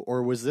with you,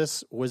 or was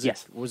it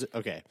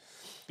okay?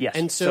 Yes.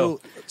 And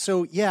so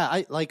yeah,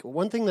 I like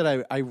one thing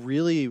that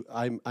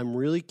I'm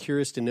really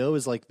curious to know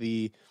is like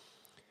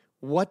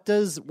what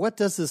does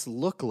this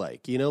look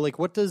like? Like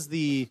what does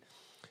the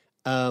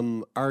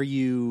are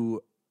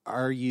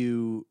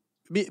you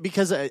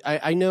because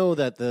I know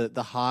that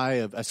the high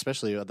of,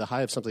 especially the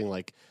high of something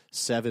like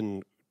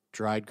 7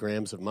 dried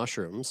grams of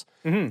mushrooms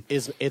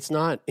it's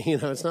not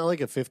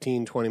like a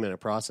 15-20 minute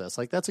process.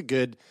 Like that's a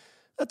good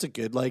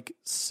like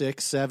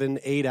 6, 7,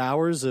 8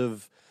 hours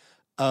of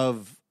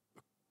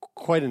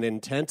quite an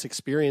intense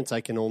experience,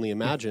 I can only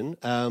imagine.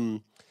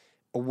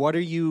 What are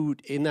you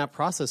in that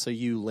process? Are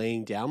you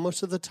laying down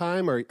most of the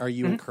time? Are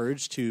you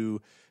encouraged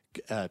to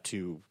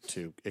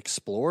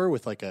explore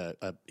with like a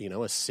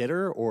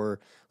sitter, or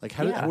like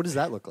what does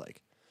that look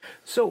like?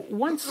 So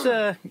once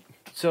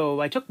so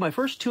I took my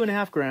first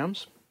 2.5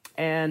 grams,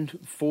 and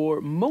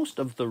for most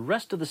of the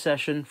rest of the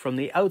session from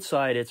the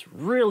outside, it's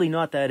really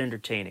not that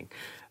entertaining.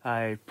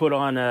 I put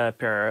on a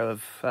pair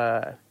of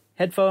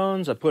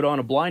headphones, I put on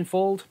a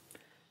blindfold,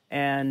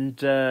 and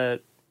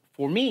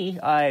for me,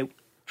 I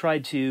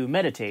tried to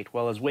meditate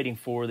while I was waiting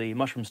for the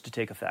mushrooms to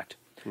take effect.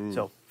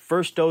 So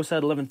first dose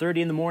at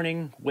 11:30 in the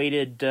morning,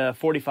 waited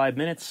 45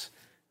 minutes,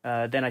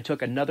 then I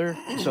took another,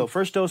 so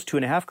first dose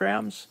 2.5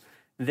 grams,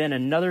 then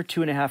another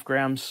 2.5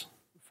 grams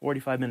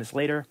 45 minutes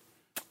later,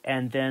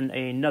 and then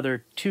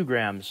another 2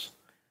 grams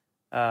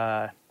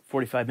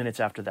 45 minutes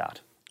after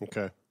that.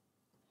 Okay.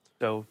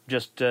 So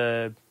just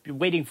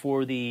waiting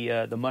for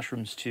the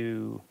mushrooms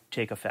to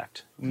take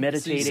effect.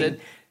 Meditating. So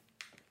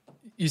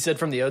you said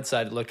from the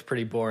outside it looked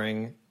pretty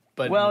boring.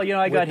 But well,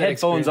 I got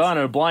headphones on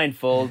and a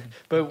blindfold.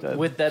 But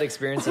with that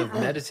experience of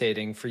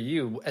meditating for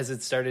you, as you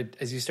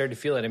started to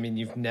feel it, I mean,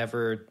 you've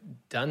never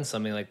done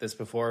something like this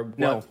before.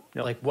 No.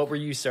 Like, what were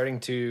you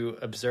starting to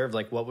observe?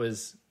 Like, what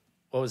was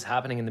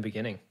happening in the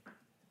beginning?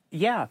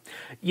 Yeah,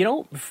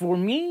 for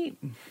me,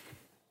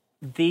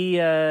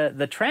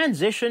 the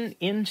transition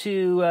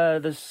into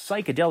the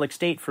psychedelic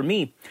state for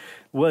me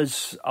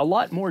was a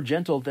lot more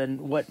gentle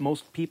than what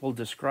most people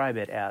describe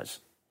it as.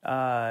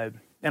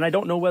 And I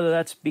don't know whether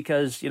that's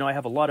because, I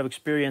have a lot of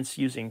experience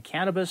using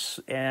cannabis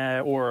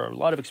or a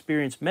lot of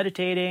experience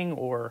meditating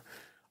or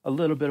a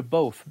little bit of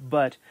both.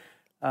 But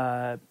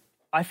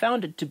I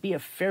found it to be a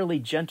fairly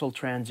gentle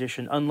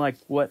transition, unlike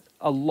what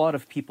a lot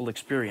of people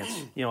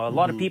experience. A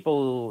lot of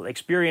people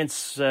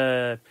experience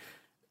at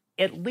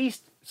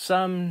least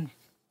some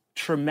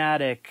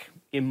traumatic,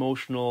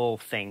 emotional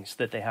things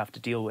that they have to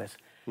deal with.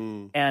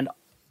 And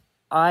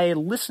I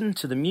listened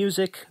to the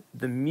music.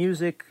 The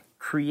music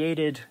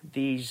created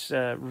these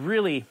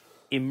really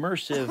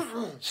immersive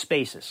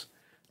spaces.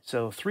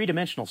 So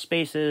 3-dimensional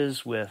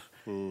spaces with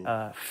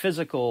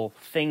physical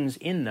things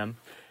in them.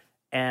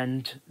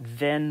 and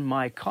then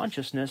my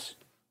consciousness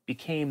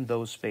became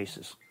those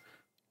spaces.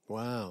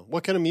 Wow.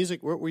 What kind of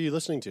music were you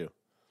listening to?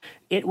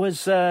 It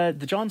was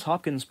the Johns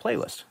Hopkins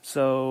playlist.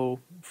 So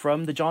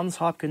from the Johns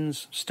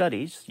Hopkins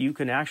studies, you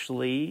can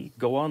actually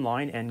go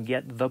online and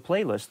get the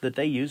playlist that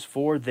they use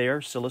for their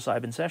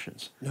psilocybin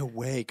sessions. No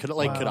way. Could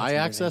I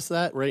access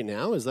that right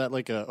now? Is that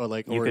you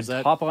could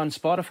hop on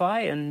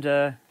Spotify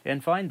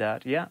and find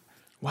that? Yeah.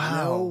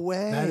 Wow. No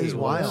way. That is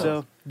wild.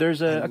 So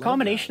there's a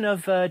combination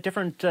of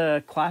different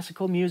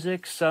classical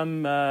music,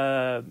 some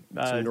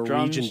Norwegian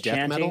drums, death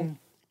chanting.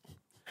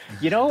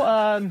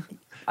 metal?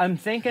 I'm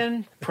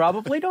thinking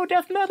probably no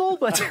death metal,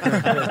 but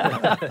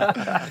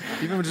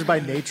even just by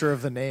nature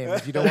of the name,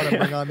 if you don't want to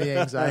bring on the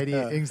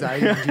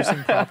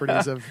anxiety-inducing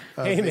properties of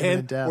hey man,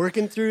 imminent death.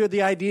 Working through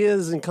the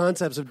ideas and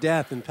concepts of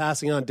death and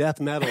passing on death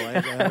metal.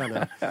 I don't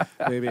know.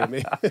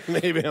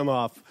 Maybe I'm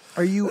off.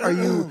 Are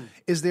you?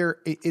 Is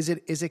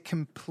it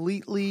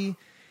completely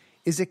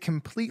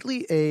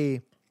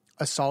a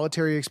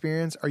solitary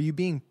experience? Are you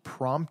being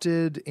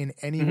prompted in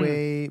any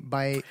way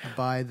by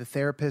the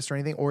therapist or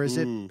anything, or is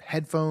it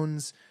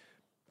headphones,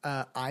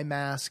 eye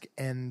mask,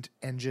 and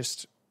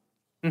just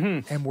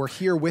and we're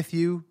here with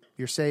you.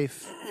 You're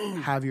safe.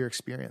 Have your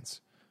experience.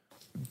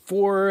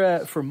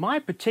 For my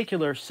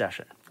particular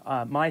session,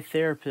 my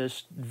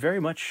therapist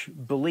very much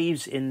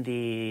believes in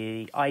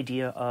the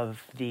idea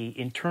of the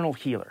internal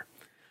healer.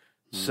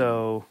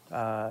 So,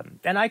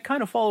 and I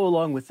kind of follow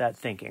along with that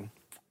thinking.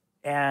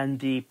 And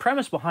the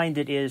premise behind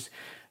it is,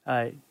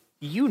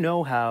 you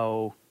know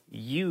how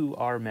you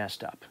are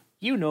messed up.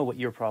 You know what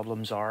your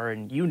problems are,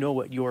 and you know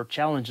what your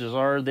challenges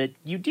are that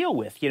you deal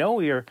with.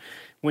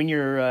 When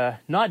you're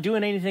not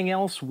doing anything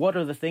else, what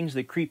are the things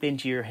that creep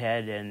into your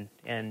head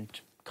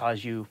and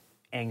cause you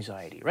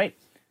anxiety, right?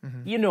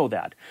 Mm-hmm. You know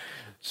that.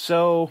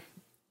 So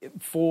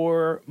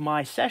for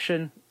my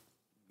session,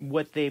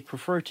 what they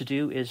prefer to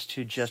do is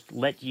to just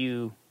let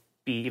you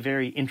be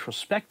very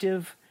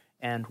introspective,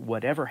 and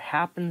whatever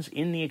happens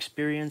in the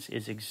experience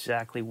is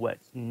exactly what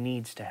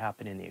needs to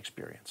happen in the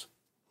experience.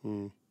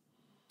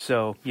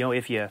 So,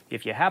 if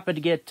you happen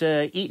to get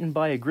eaten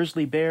by a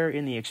grizzly bear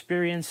in the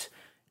experience,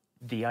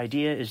 the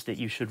idea is that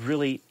you should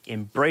really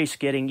embrace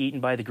getting eaten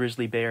by the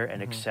grizzly bear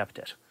and accept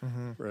it.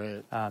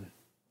 Right.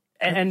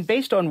 And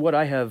based on what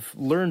I have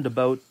learned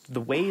about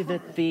the way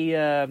that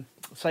the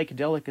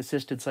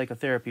psychedelic-assisted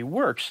psychotherapy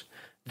works,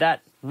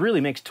 that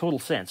really makes total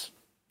sense.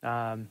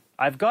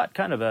 I've got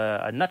kind of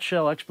a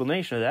nutshell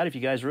explanation of that if you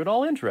guys are at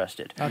all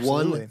interested.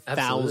 Absolutely.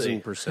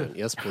 1,000%.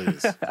 Yes,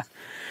 please.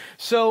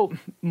 So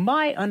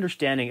my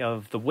understanding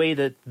of the way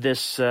that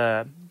this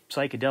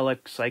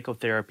psychedelic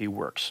psychotherapy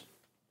works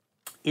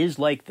is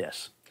like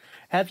this.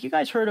 Have you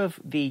guys heard of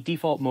the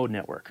default mode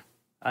network?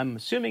 I'm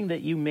assuming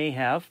that you may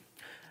have,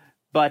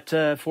 but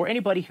for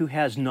anybody who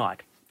has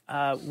not,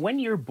 when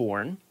you're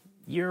born,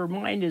 your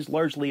mind is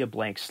largely a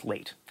blank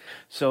slate.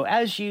 So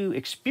as you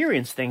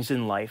experience things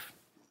in life,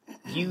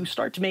 you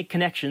start to make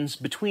connections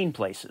between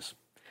places.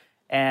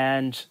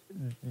 And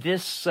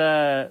this,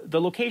 the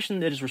location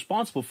that is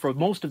responsible for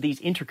most of these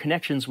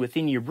interconnections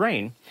within your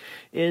brain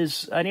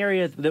is an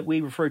area that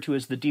we refer to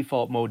as the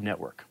default mode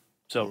network.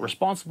 So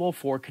responsible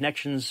for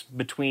connections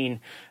between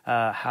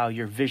how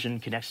your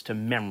vision connects to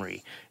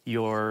memory,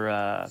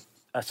 your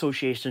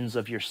associations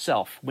of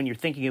yourself when you're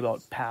thinking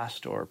about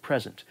past or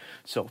present.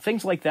 So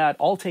things like that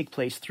all take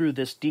place through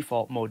this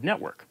default mode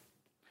network.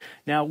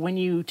 Now, when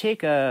you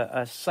take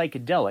a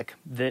psychedelic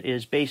that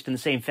is based in the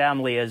same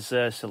family as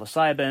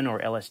psilocybin or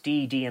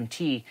LSD,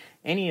 DMT,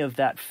 any of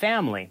that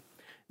family,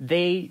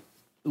 they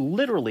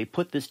literally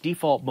put this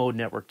default mode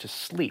network to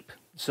sleep.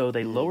 So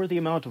they lower the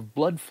amount of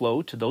blood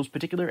flow to those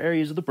particular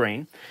areas of the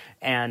brain,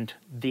 and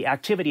the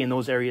activity in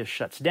those areas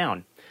shuts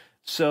down.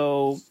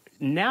 So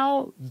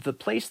now the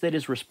place that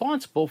is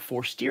responsible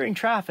for steering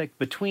traffic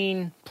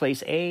between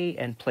place A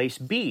and place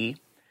B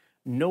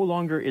no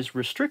longer is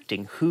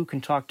restricting who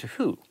can talk to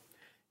who.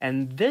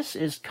 And this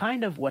is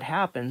kind of what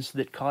happens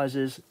that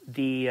causes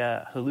the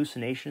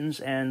hallucinations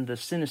and the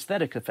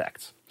synesthetic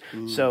effects.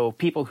 So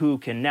people who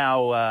can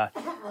now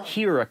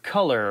hear a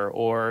color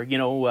or,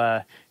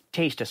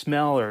 taste a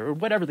smell or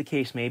whatever the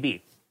case may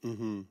be.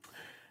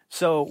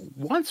 So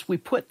once we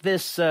put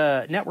this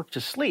network to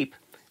sleep,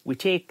 we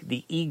take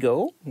the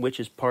ego,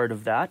 which is part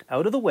of that,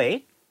 out of the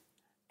way,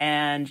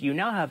 and you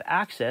now have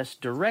access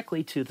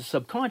directly to the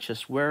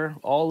subconscious where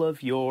all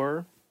of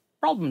your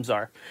problems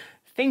are.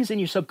 Things in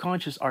your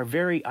subconscious are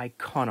very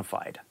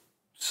iconified.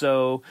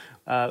 So,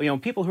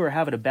 people who are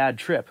having a bad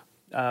trip,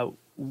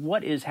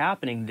 what is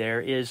happening there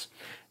is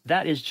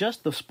that is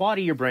just the spot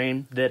of your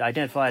brain that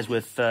identifies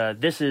with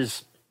this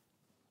is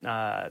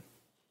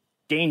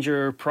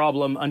danger,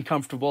 problem,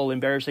 uncomfortable,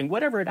 embarrassing,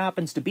 whatever it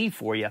happens to be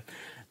for you.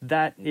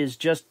 That is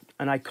just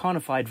an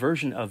iconified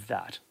version of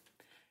that.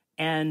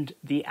 And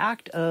the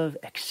act of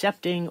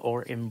accepting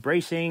or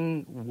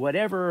embracing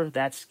whatever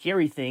that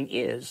scary thing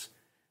is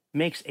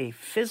makes a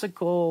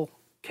physical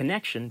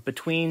connection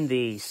between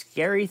the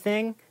scary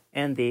thing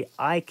and the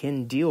I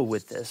can deal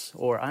with this,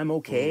 or I'm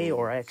okay,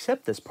 or I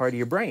accept this part of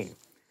your brain.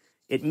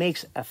 it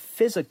makes a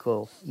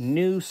physical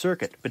new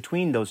circuit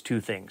between those two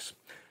things.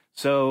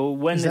 So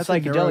when Is the that the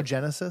psychedelic...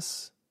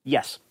 neurogenesis?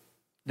 Yes.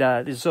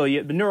 So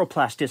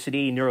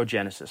neuroplasticity,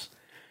 neurogenesis.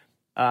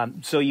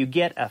 So you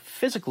get a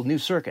physical new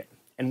circuit.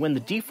 And when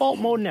the default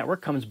mode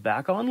network comes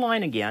back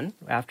online again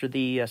after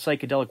the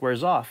psychedelic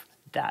wears off,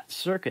 that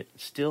circuit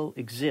still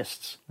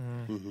exists.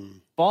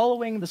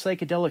 Following the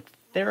psychedelic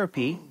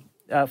therapy,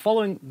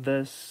 following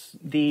the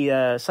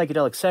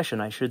psychedelic session,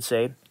 I should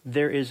say,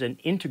 there is an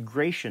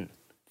integration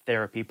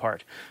therapy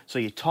part. So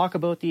you talk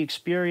about the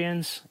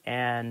experience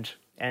and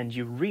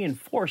you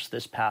reinforce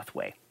this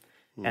pathway.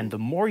 And the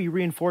more you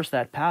reinforce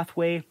that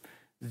pathway,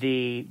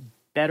 the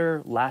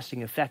better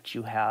lasting effect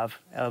you have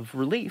of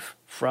relief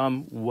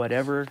from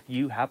whatever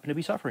you happen to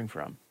be suffering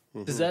from.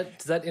 Does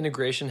that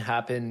integration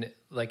happen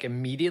like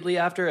immediately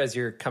after as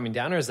you're coming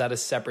down, or is that a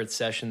separate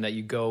session that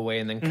you go away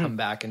and then come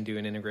back and do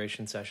an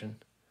integration session?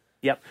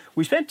 Yep.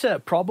 We spent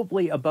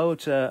probably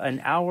about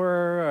an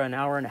hour and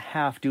a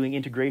half doing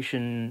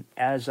integration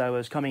as I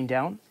was coming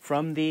down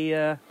from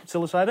the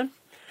psilocybin.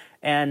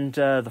 And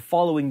the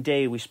following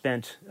day, we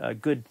spent a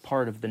good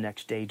part of the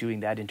next day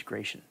doing that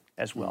integration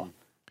as well.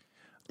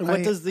 And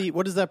what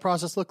does that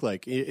process look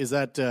like? Is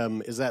that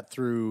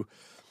through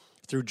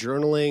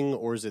journaling,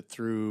 or is it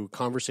through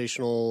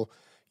conversational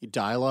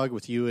dialogue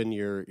with you and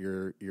your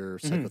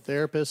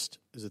psychotherapist?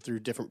 Is it through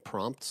different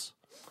prompts?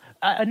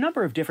 A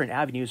number of different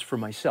avenues for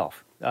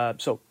myself.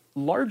 So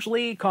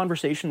largely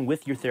conversation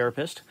with your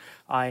therapist.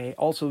 I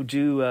also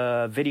do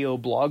a video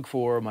blog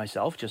for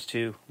myself just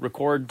to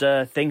record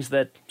things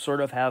that sort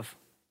of have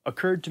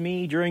occurred to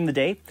me during the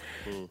day.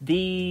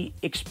 The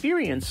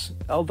experience,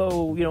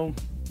 although,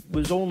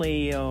 was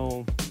only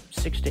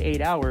 6 to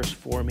 8 hours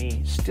for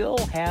me, still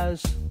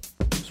has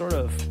sort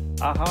of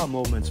aha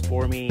moments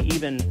for me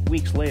even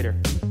weeks later.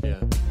 Yeah.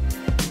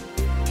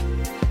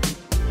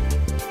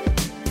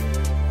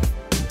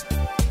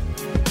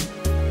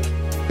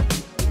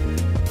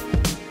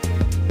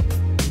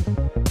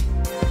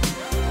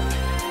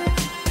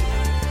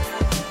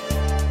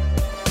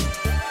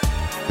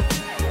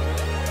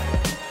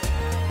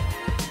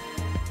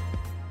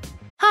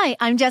 Hi,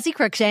 I'm Jessie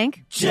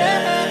Cruikshank. Jessie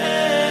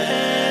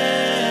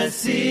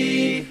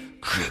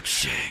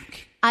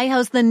Cruikshank. I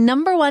host the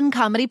 #1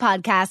 comedy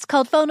podcast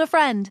called Phone a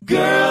Friend.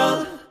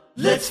 Girl,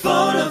 let's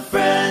phone a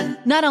friend.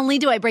 Not only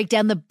do I break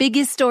down the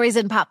biggest stories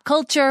in pop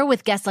culture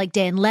with guests like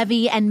Dan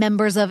Levy and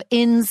members of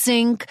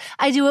NSYNC,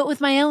 I do it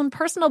with my own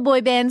personal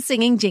boy band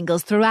singing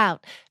jingles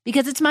throughout.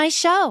 Because it's my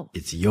show.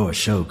 It's your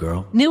show,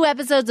 girl. New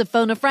episodes of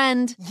Phone a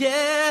Friend.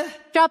 Yeah.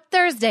 Drop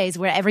Thursdays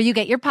wherever you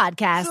get your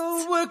podcasts.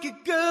 So work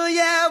it, girl,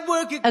 yeah,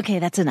 work it. Okay,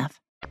 that's enough.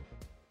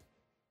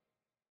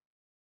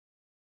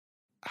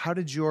 How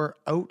did your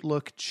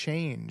outlook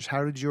change?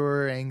 How did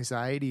your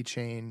anxiety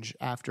change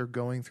after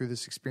going through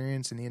this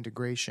experience and the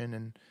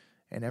integration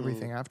and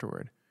everything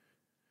afterward?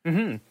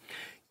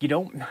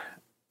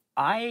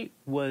 I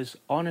was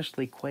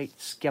honestly quite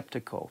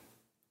skeptical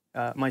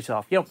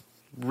myself.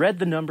 Read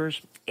the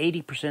numbers,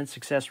 80%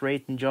 success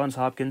rate in Johns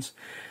Hopkins.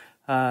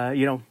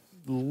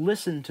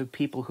 Listened to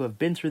people who have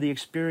been through the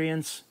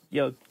experience,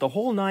 the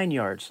whole 9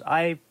 yards.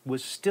 I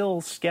was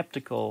still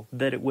skeptical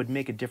that it would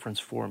make a difference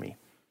for me.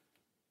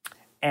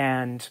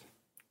 And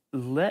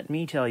let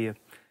me tell you,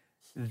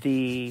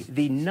 the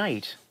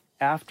night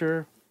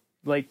after,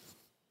 the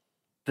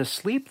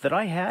sleep that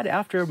I had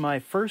after my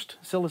first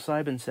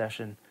psilocybin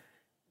session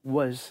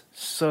was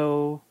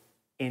so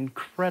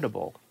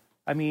incredible.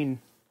 I mean,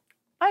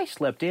 I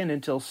slept in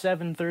until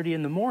 7:30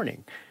 in the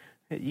morning.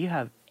 You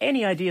have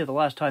any idea the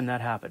last time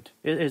that happened?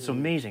 It's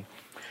amazing.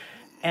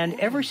 And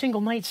every single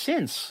night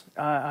since,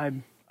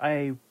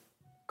 I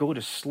go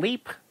to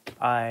sleep. If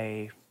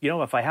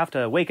I have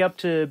to wake up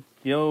to,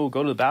 go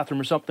to the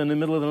bathroom or something in the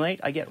middle of the night,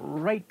 I get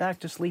right back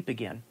to sleep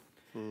again.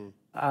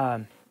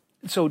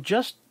 So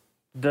just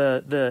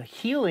the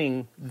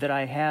healing that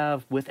I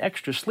have with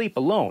extra sleep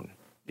alone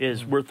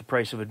is worth the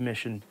price of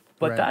admission.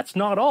 But that's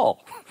not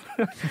all.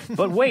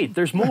 But wait,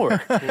 there's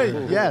more.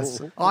 Yes,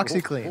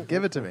 OxyClean,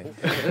 give it to me.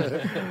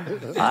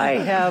 I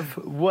have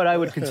what I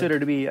would consider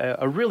to be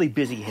a really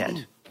busy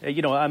head.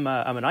 I'm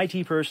an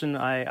IT person.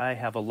 I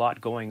have a lot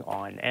going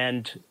on.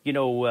 And,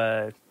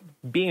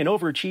 being an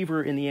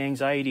overachiever in the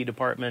anxiety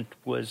department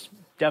was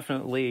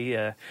definitely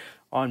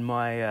on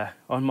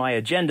my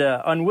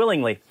agenda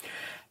unwillingly.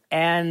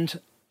 And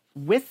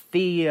with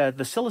the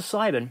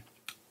psilocybin,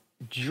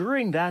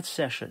 during that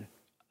session,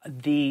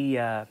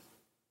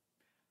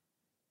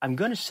 I'm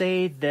going to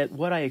say that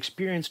what I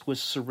experienced was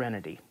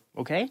serenity,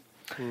 okay?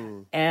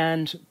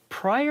 And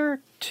prior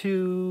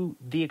to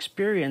the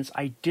experience,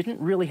 I didn't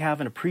really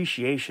have an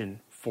appreciation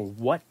for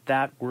what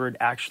that word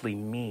actually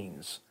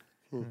means.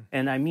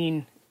 And I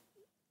mean,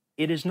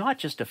 it is not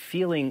just a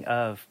feeling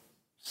of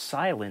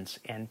silence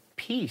and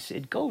peace.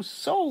 It goes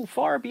so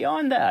far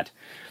beyond that.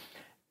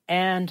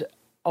 And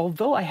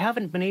although I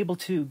haven't been able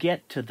to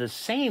get to the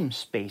same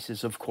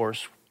spaces, of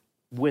course,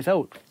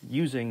 without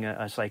using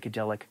a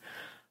psychedelic,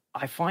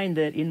 I find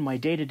that in my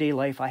day-to-day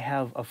life, I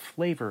have a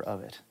flavor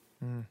of it.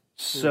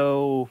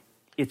 So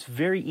it's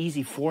very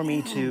easy for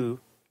me to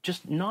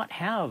just not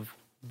have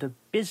the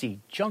busy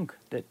junk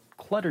that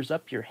clutters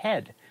up your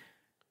head.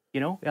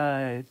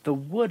 The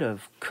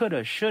would've,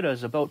 coulda,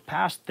 shouldas about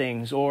past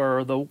things,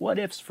 or the what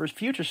ifs for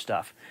future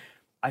stuff.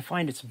 I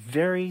find it's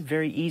very,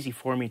 very easy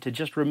for me to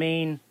just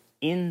remain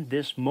in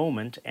this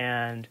moment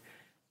and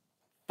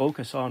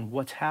focus on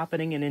what's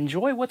happening and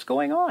enjoy what's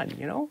going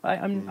on.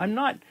 I'm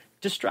not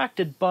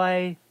distracted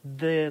by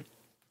the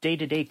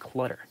day-to-day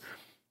clutter.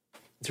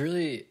 It's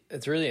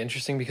really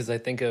interesting because I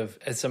think of,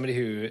 as somebody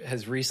who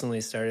has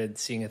recently started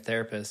seeing a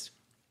therapist,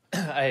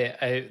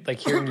 I like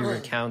hearing you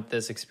recount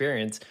this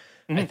experience.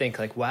 I think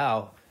like,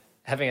 wow,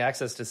 having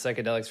access to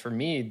psychedelics for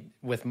me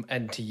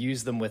and to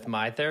use them with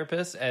my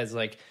therapist as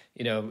like,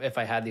 if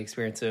I had the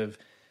experience of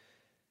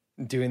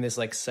doing this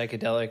like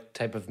psychedelic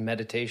type of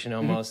meditation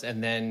almost,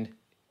 and then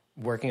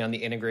working on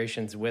the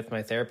integrations with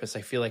my therapist,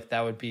 I feel like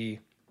that would be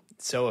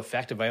so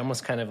effective. I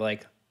almost kind of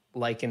like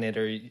liken it,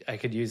 or I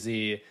could use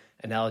the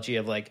analogy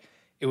of like,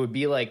 it would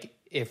be like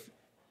if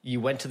you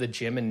went to the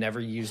gym and never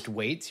used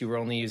weights, you were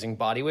only using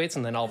body weights,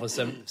 and then all of a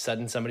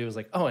sudden somebody was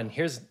like, oh, and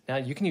now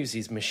you can use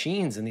these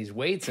machines and these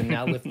weights and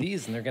now lift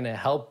these, and they're going to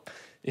help,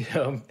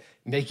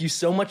 make you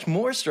so much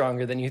more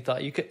stronger than you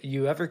thought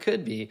you ever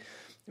could be.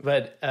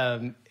 But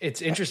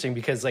it's interesting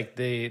because like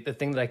the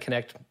thing that I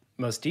connect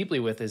most deeply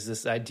with is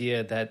this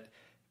idea that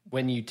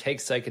when you take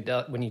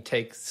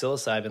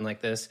psilocybin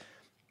like this,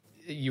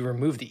 you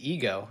remove the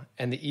ego,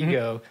 and the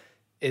ego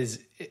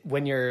is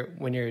when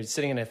you're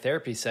sitting in a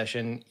therapy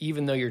session,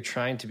 even though you're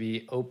trying to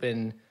be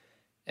open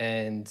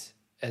and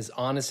as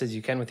honest as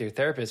you can with your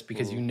therapist,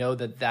 because you know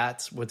that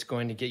that's what's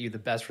going to get you the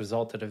best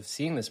result out of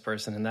seeing this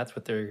person, and that's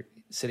what they're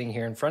sitting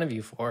here in front of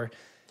you for.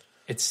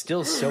 It's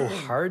still so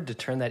hard to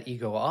turn that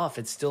ego off.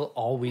 It's still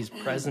always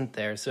present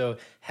there. So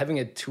having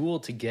a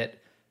tool to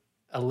get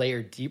a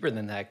layer deeper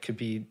than that could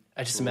be,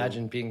 I just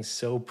imagine being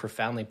so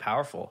profoundly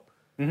powerful.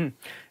 Mm-hmm.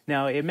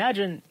 Now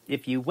imagine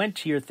if you went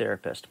to your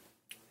therapist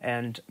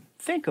and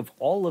think of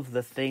all of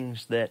the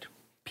things that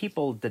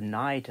people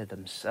deny to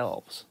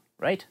themselves,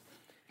 right?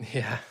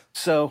 Yeah.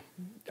 So,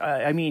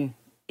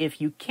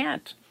 if you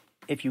can't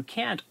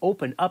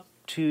open up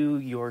to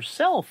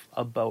yourself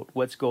about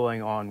what's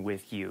going on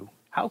with you,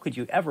 how could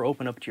you ever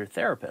open up to your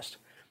therapist?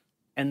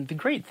 And the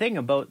great thing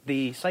about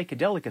the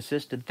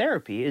psychedelic-assisted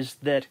therapy is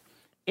that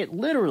it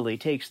literally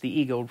takes the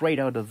ego right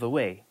out of the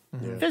way,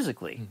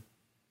 physically. Mm-hmm.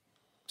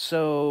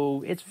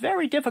 So it's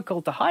very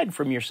difficult to hide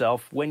from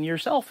yourself when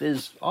yourself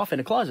is off in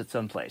a closet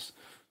someplace.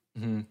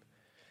 Mm-hmm.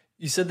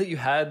 You said that you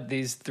had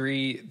these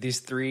three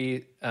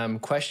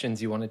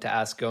questions you wanted to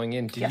ask going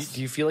in. Do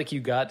you feel like you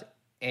got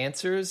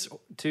answers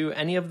to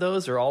any of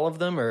those or all of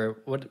them, or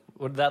what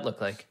did that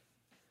look like?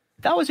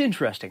 That was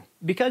interesting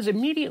because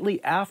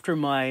immediately after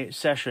my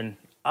session,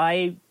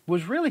 I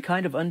was really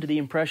kind of under the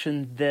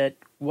impression that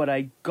what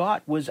I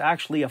got was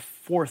actually a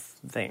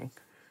fourth thing.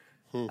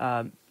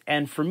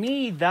 And for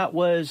me, that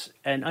was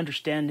an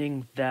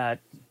understanding that,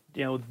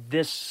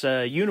 this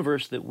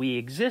universe that we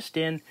exist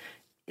in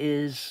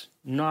is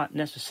not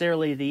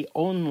necessarily the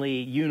only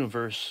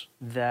universe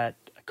that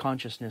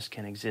consciousness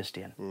can exist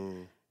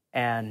in.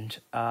 And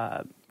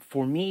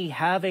for me,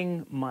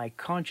 having my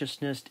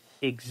consciousness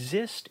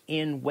exist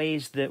in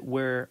ways that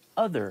were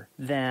other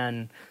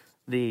than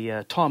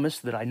the Thomas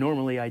that I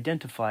normally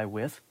identify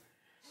with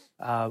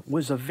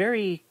was a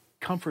very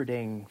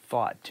comforting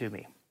thought to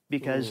me,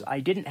 because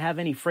I didn't have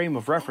any frame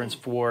of reference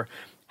for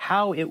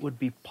how it would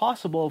be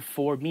possible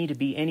for me to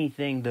be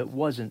anything that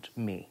wasn't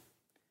me.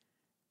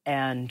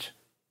 And,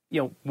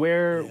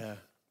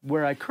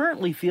 where I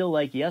currently feel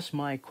like, yes,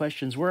 my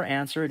questions were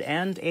answered,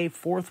 and a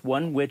fourth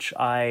one, which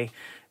I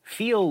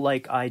feel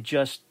like I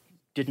just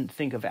didn't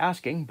think of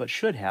asking, but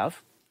should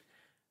have.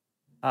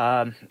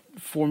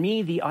 For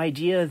me, the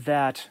idea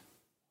that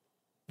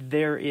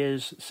there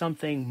is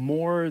something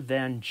more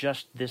than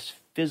just this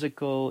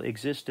physical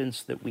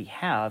existence that we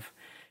have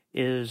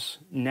is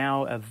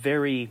now a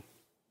very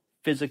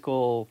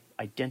physical,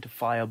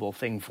 identifiable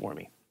thing for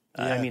me.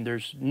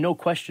 There's no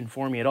question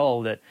for me at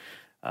all that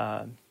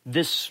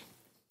this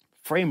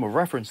frame of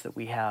reference that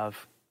we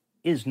have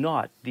is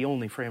not the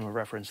only frame of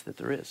reference that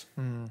there is.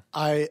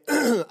 I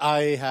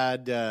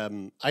had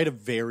a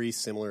very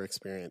similar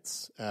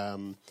experience.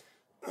 So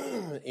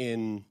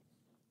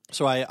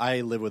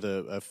I live with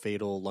a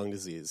fatal lung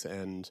disease,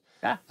 and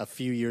a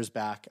few years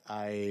back,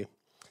 I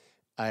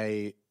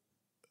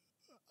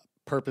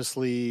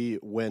purposely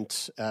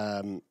went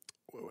down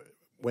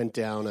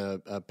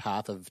a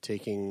path of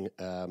taking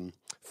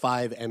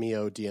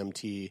 5-MeO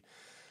DMT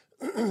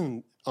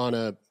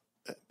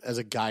as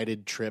a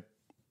guided trip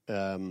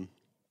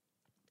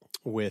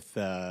with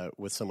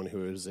someone who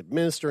was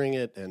administering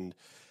it, and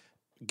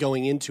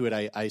going into it,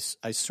 I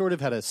sort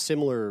of had a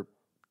similar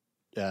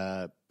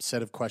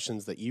set of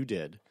questions that you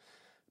did,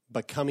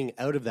 but coming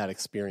out of that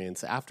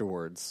experience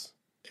afterwards,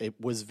 it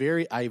was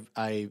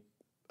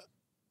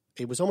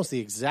it was almost the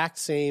exact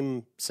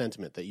same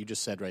sentiment that you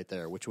just said right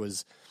there, which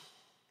was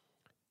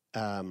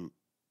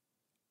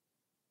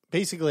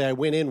basically I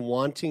went in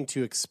wanting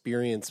to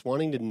experience,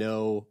 wanting to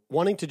know,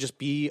 wanting to just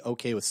be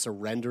okay with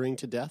surrendering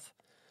to death,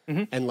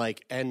 and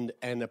like and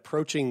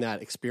approaching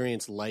that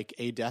experience like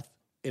a death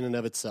in and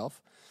of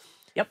itself.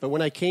 Yep. But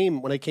when I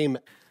came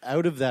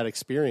out of that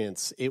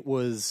experience,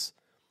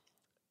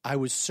 I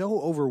was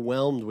so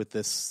overwhelmed with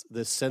this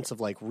sense of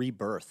like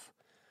rebirth,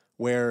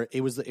 where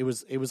it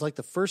was like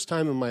the first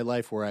time in my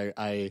life where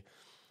I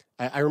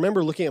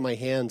remember looking at my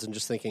hands and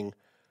just thinking,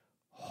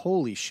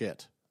 holy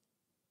shit.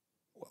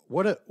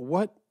 What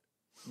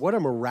a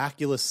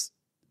miraculous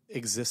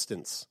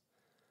existence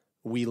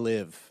we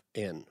live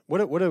in.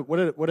 What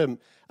an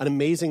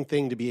amazing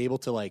thing to be able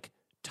to like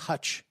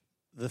touch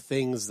the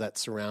things that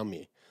surround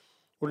me.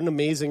 What an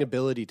amazing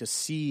ability to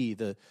see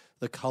the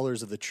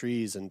colors of the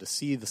trees and to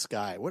see the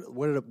sky.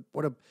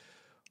 What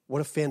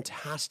a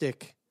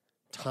fantastic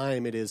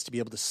time it is to be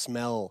able to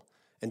smell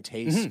and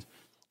taste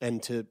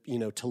and to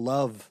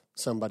love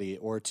somebody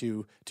or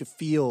to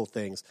feel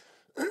things.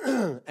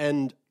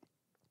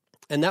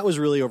 And that was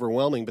really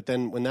overwhelming. But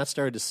then when that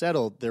started to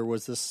settle, there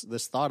was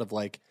this thought of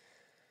like,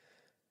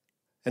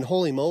 and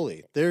holy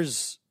moly,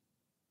 there's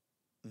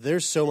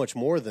so much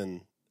more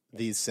than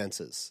these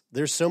senses.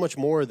 There's so much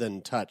more than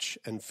touch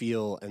and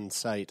feel and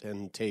sight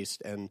and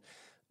taste. And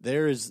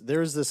there's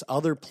this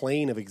other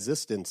plane of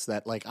existence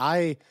that like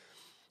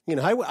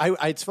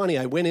it's funny.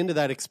 I went into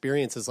that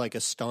experience as like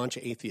a staunch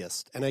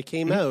atheist, and I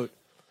came out,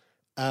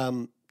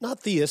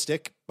 not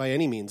theistic by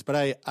any means,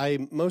 but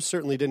I most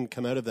certainly didn't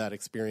come out of that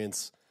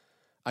experience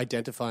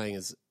identifying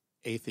as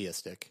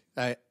atheistic.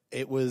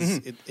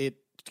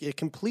 It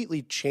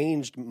completely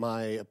changed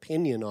my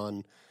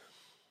opinion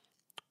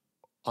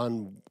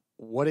on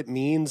what it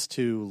means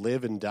to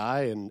live and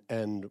die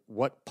and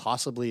what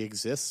possibly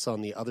exists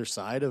on the other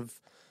side of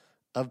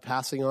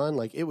passing on.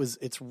 Like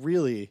it's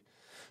really,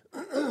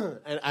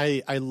 and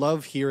I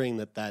love hearing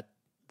that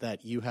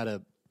you had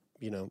a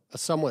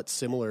somewhat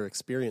similar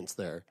experience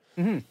there.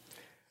 Well,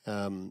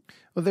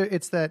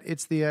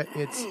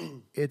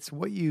 it's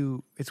what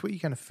you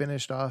kind of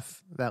finished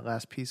off that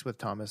last piece with,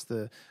 Thomas.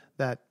 The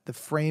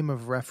frame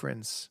of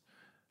reference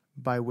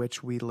by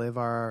which we live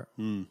our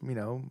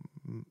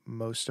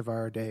most of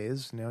our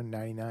days,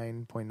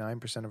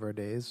 99.9% of our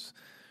days,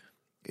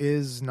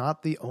 is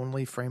not the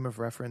only frame of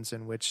reference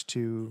in which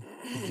to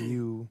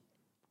view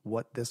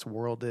what this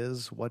world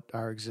is, what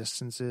our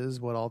existence is,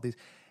 what all these,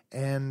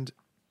 and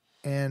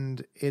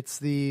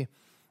it's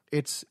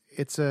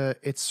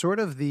sort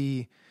of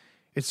the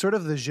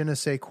je ne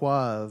sais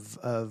quoi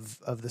of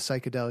the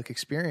psychedelic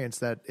experience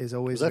that is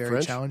always very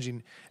French?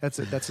 challenging. That's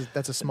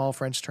a small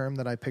French term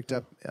that I picked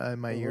up in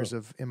my years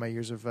of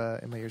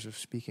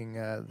speaking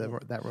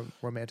that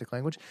romantic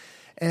language,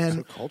 and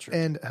so cultured.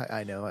 And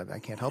I know I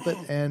can't help it,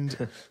 and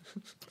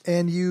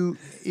it's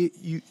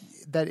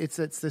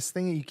this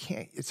thing that you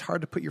can't. It's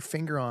hard to put your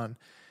finger on.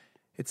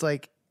 It's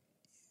like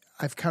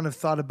I've kind of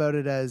thought about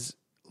it as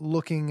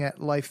looking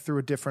at life through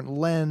a different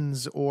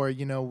lens, or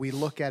we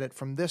look at it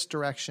from this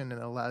direction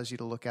and it allows you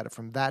to look at it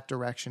from that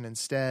direction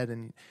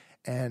instead,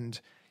 and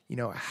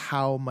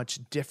how much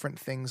different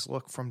things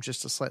look from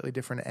just a slightly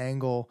different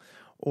angle,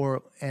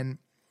 and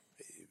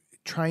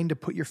trying to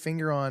put your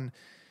finger on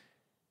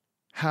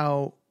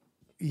how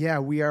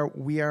we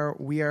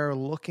are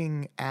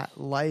looking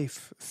at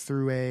life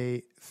through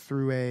a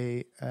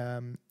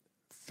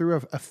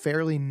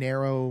fairly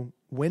narrow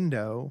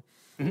window.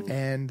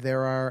 And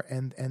there are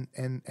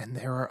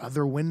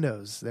other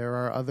windows. There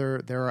are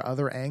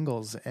other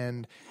angles,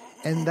 and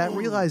that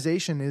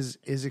realization is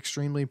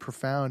extremely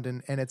profound.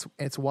 And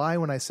it's why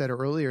when I said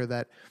earlier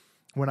that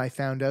when I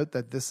found out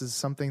that this is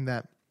something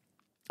that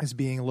is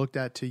being looked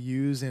at to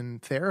use in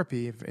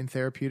therapy, in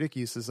therapeutic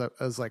uses, I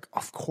was like,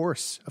 of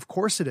course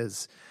it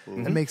is.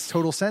 It makes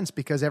total sense,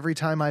 because every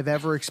time I've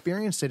ever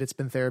experienced it, it's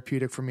been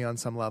therapeutic for me on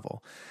some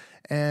level.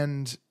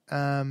 And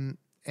in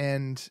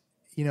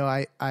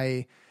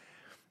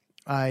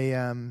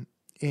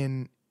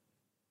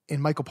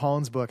Michael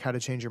Pollan's book, How to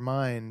Change Your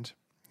Mind,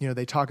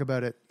 they talk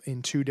about it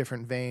in two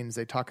different veins.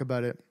 They talk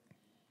about it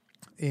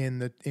in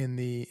the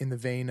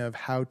vein of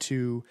how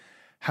to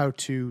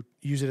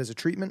use it as a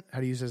treatment,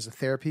 how to use it as a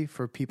therapy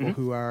for people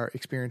who are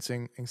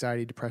experiencing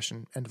anxiety,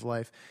 depression, end of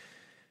life.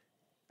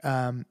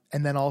 And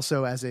then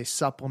also as a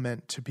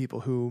supplement to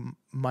people who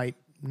might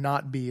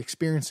not be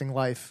experiencing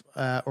life,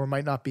 or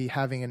might not be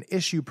having an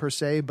issue per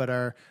se,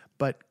 but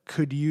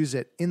could use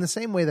it in the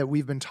same way that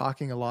we've been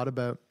talking a lot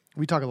about.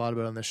 We talk a lot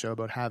about on this show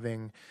about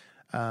having,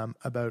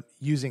 about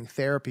using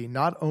therapy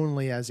not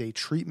only as a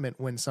treatment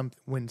when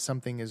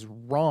something is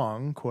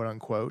wrong, quote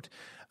unquote,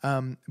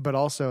 but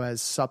also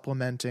as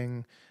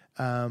supplementing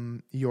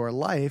your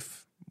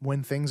life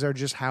when things are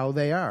just how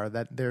they are.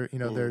 That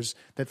there's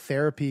that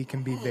therapy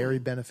can be very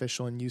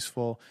beneficial and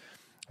useful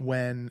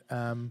when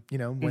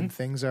when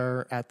things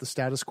are at the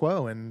status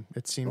quo and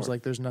it seems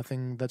like there's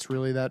nothing that's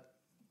really that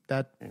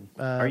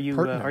are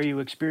you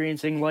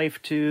experiencing life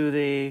to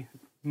the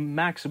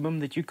maximum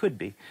that you could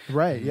be?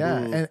 Right.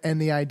 Yeah. And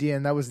the idea,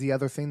 and that was the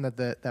other thing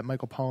that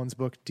Michael Pollan's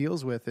book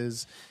deals with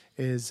is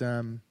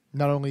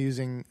not only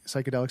using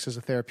psychedelics as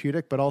a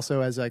therapeutic, but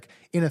also as like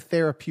in a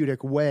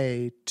therapeutic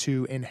way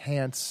to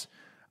enhance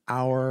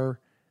our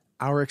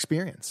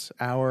experience,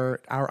 our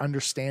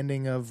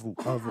understanding of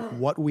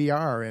what we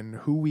are and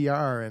who we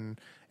are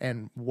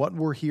and what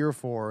we're here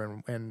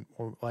for and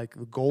or like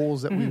the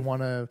goals that we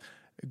want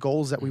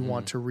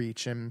to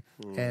reach and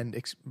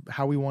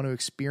how we want to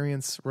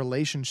experience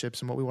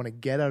relationships and what we want to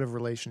get out of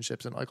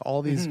relationships and like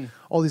all these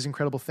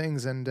incredible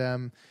things.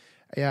 And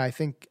I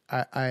think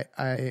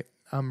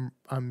I'm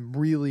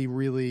really,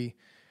 really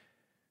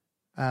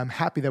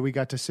happy that we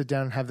got to sit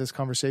down and have this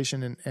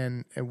conversation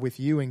and with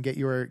you and get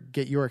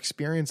your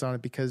experience on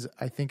it, because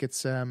I think it's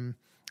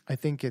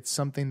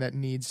something that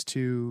needs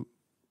to.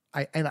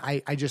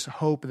 I just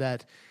hope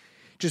that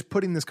just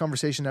putting this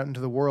conversation out into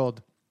the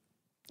world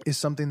is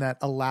something that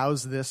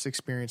allows this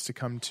experience to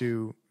come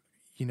to,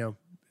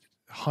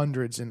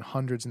 hundreds and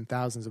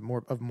thousands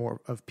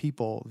of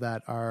people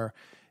that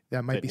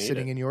might be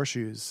sitting in your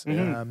shoes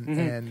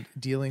and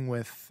dealing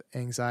with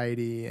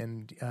anxiety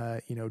and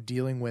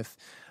dealing with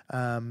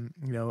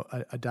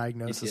a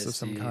diagnosis PTSD, of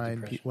some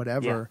kind, depression.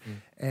 whatever,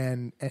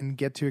 and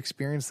get to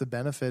experience the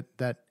benefit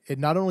that it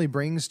not only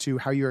brings to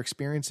how you're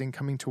experiencing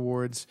coming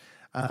towards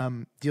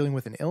dealing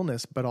with an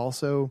illness, but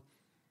also,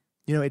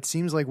 it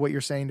seems like what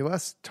you're saying to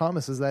us,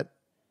 Thomas, is that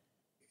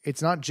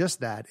it's not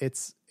just that,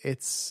 it's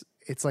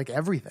like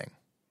everything.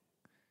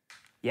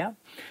 Yeah.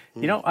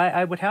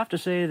 I would have to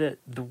say that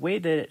the way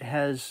that it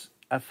has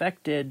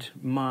affected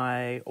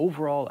my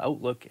overall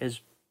outlook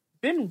has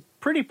been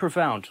pretty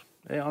profound.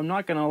 I'm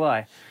not going to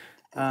lie.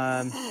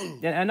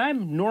 And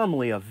I'm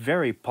normally a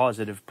very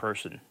positive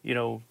person.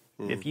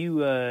 If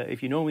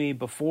you know me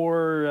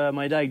before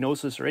my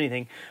diagnosis or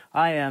anything,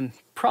 I am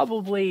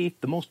probably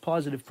the most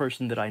positive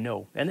person that I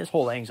know. And this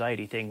whole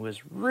anxiety thing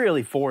was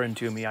really foreign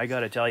to me, I got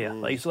to tell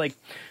you. It's like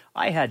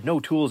I had no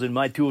tools in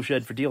my tool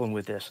shed for dealing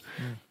with this.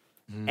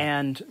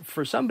 And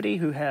for somebody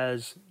who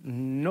has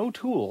no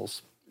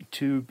tools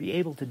to be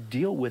able to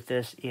deal with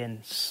this in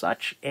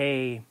such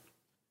a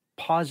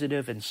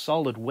positive and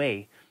solid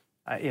way,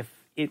 if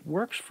it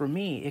works for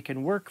me, it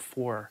can work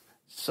for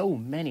so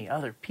many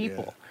other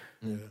people.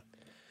 Yeah.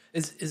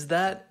 Is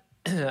that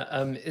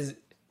is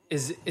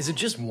it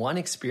just one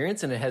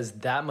experience and it has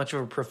that much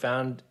of a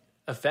profound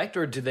effect,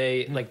 or do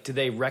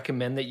they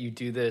recommend that you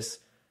do this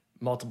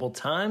multiple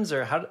times,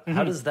 or how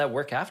does that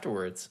work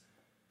afterwards?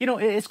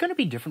 It's going to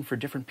be different for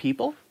different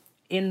people.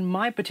 In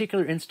my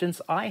particular instance,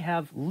 I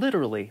have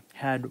literally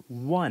had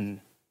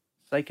one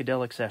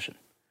psychedelic session.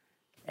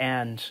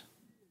 And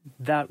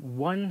that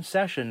one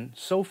session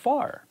so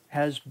far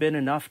has been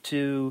enough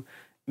to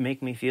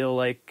make me feel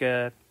like,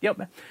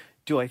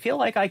 do I feel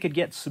like I could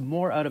get some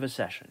more out of a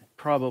session?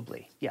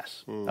 Probably,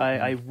 yes.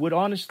 I would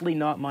honestly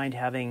not mind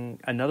having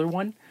another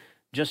one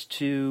just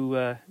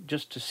to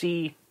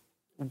see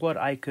what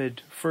I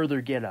could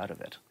further get out of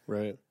it.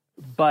 Right.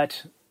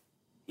 But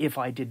if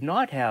I did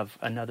not have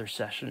another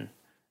session,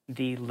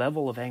 the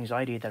level of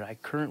anxiety that I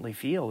currently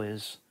feel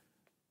is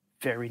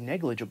very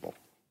negligible.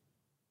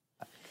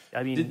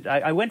 I mean,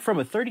 I went from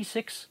a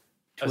 36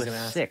 to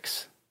a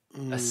 6.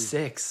 A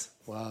 6?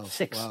 Wow.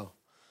 6. Wow.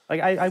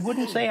 Like, I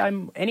wouldn't say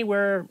I'm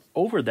anywhere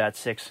over that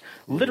 6.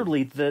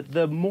 Literally,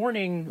 the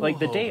morning, like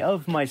the day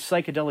of my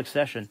psychedelic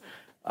session,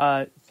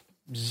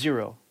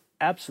 0.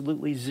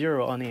 Absolutely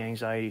 0 on the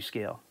anxiety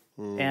scale.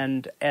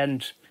 And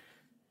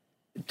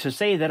to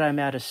say that I'm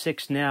at a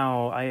 6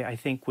 now, I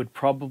think would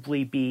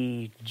probably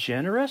be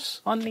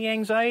generous on the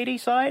anxiety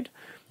side.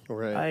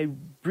 Right. I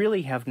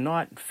really have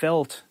not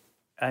felt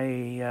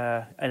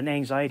an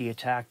anxiety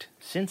attack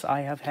since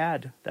I have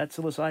had that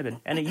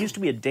psilocybin, and it used to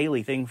be a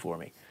daily thing for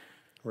me.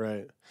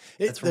 Right.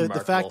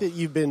 The fact that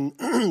you've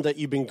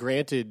been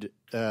granted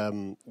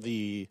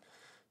the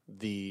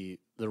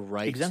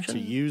right exemption to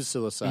use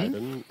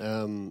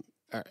psilocybin,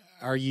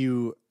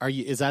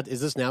 is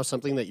this now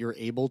something that you're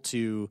able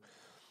to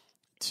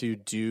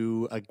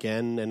do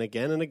again and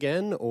again and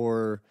again,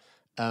 or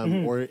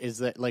is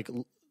that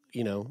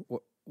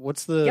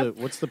what's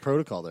the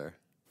protocol there?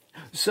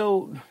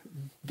 So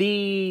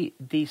the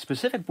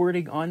specific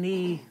wording on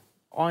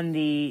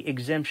the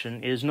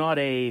exemption is not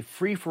a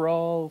free for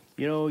all.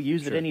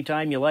 Use it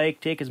anytime you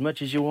like, take as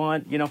much as you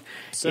want.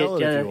 Sell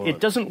it if you want. It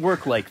doesn't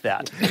work like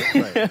that.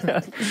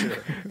 Right.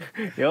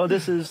 Sure.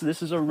 This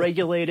is a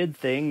regulated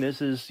thing.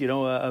 This is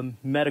a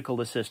medical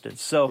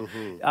assistance. So.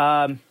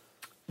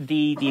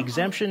 The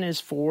exemption is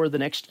for the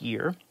next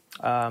year.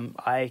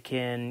 I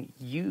can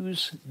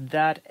use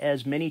that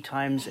as many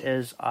times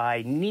as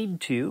I need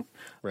to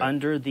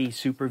under the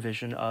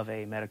supervision of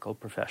a medical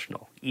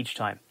professional each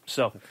time.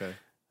 So,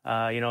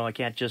 I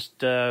can't just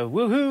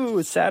woohoo,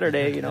 it's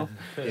Saturday.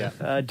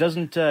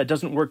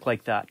 Doesn't work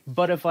like that.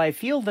 But if I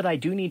feel that I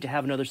do need to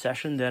have another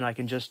session, then I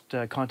can just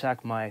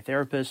contact my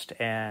therapist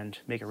and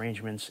make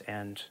arrangements,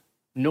 and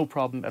no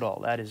problem at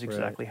all. That is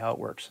exactly how it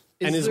works.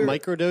 Is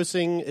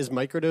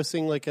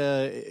microdosing like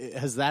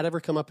has that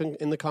ever come up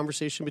in the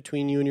conversation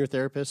between you and your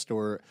therapist,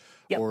 or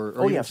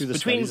even through the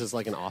studies as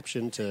like an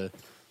option to?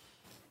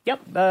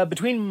 Yep.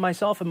 Between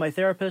myself and my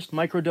therapist,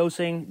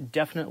 microdosing,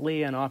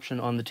 definitely an option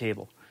on the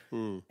table.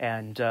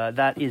 And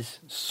that is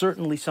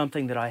certainly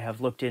something that I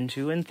have looked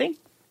into and think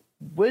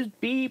would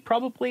be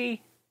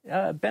probably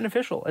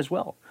beneficial as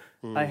well.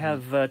 I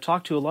have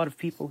talked to a lot of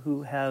people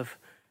who have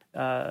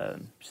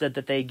said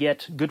that they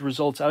get good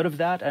results out of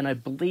that, and I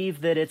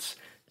believe that it's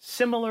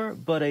similar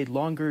but a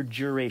longer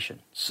duration.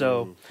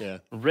 So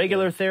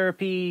regular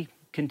therapy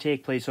can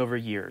take place over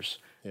years.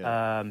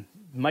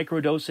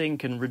 Microdosing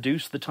can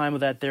reduce the time of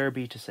that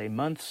therapy to, say,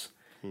 months.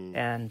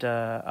 And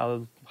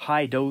a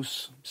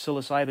high-dose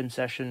psilocybin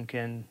session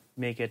can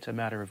make it a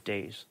matter of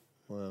days.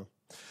 Wow.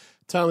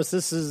 Thomas,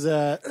 this is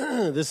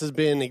this has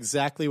been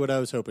exactly what I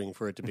was hoping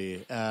for it to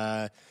be.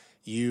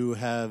 You've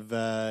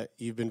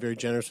been very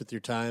generous with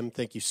your time.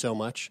 Thank you so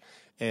much.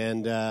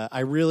 And I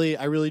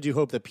really do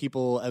hope that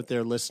people out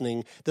there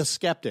listening, the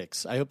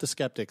skeptics, I hope the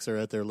skeptics are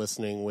out there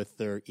listening with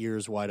their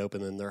ears wide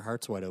open and their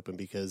hearts wide open,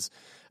 because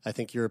I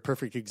think you're a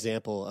perfect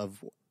example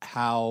of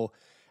how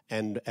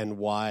and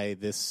why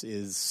this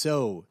is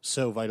so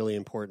vitally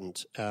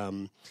important.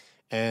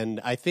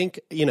 And I think,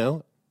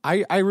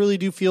 I really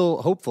do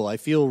feel hopeful. I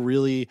feel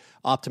really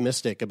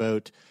optimistic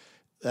about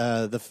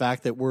the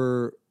fact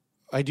that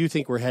I do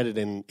think we're headed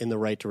in the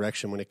right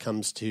direction when it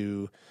comes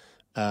to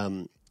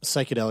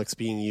psychedelics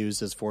being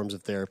used as forms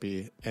of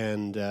therapy.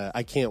 And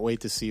I can't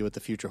wait to see what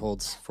the future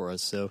holds for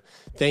us. So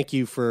thank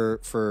you for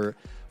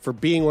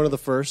being one of the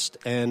first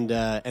and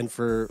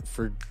for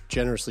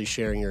generously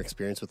sharing your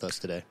experience with us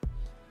today.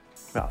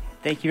 Well,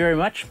 thank you very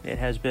much. It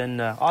has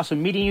been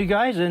awesome meeting you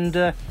guys, and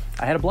I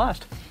had a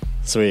blast.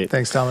 Sweet.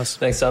 Thanks, Thomas.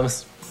 Thanks,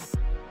 Thomas.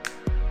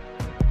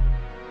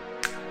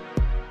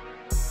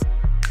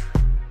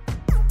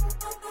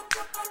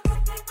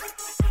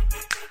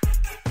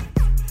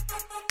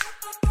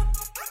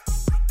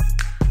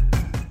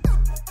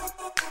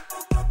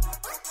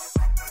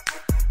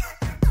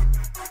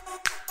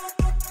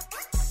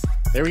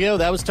 There we go.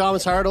 That was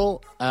Thomas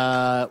Hartle.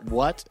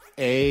 What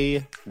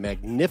a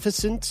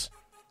magnificent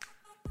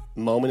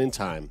moment in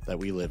time that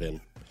we live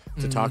in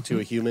to talk to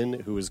a human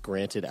who is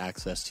granted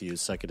access to use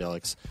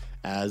psychedelics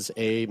as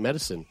a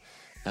medicine,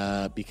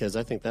 because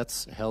I think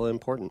that's hella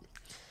important.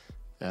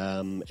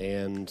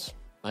 And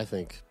I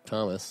think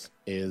Thomas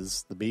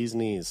is the bee's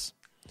knees.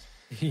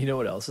 You know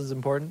what else is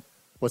important?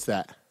 What's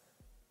that?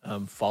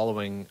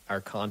 Following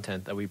our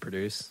content that we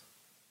produce.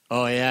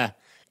 Oh, yeah.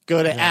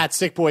 Go to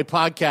 @SickBoy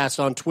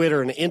Podcast on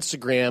Twitter and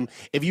Instagram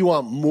if you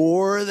want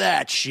more of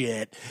that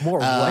shit. More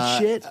what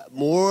shit?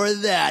 More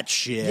of that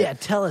shit. Yeah,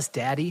 tell us,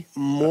 Daddy.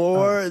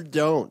 More.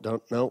 No.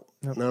 Oh,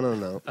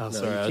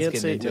 sorry.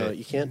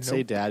 You can't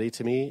say Daddy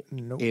to me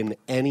in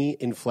any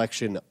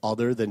inflection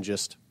other than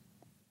just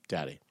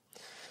Daddy.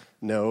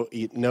 No,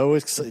 Daddy. No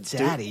excitement.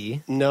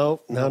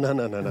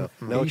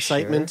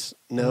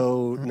 Sure?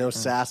 No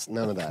sass.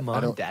 None of that. Come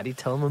on, Daddy.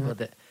 Tell them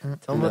about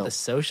about the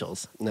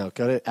socials. No,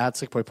 go to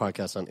 @SickBoy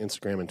Podcast on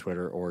Instagram and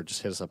Twitter, or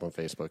just hit us up on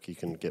Facebook. You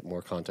can get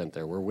more content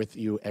there. We're with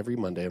you every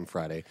Monday and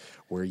Friday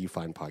where you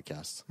find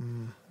podcasts.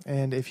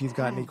 And if you've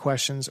got any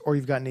questions or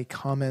you've got any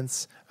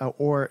comments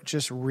or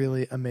just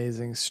really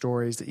amazing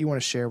stories that you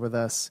want to share with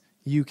us,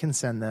 you can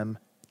send them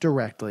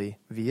directly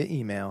via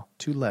email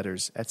to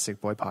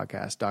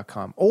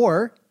letters@sickboypodcast.com.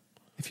 Or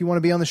if you want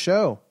to be on the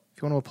show,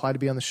 if you want to apply to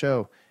be on the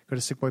show, go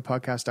to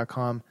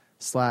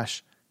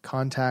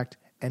sickboypodcast.com/contact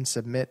and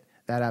submit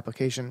that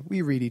application.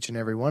 We read each and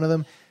every one of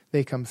them.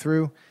 They come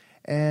through,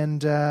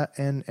 and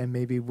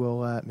maybe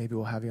we'll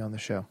have you on the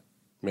show.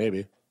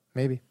 Maybe.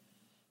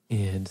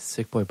 And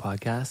Sick Boy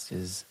Podcast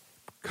is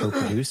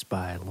co-produced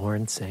by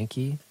Lauren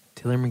Sankey,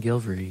 Taylor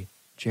McGilvery,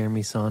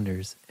 Jeremy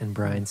Saunders, and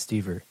Brian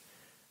Stever.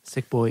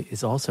 Sick Boy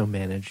is also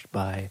managed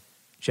by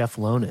Jeff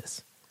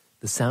Lonis.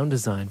 The sound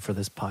design for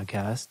this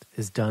podcast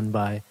is done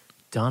by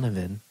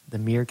Donovan, the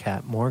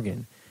Meerkat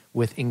Morgan,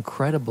 with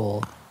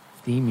incredible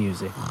theme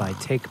music by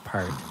Take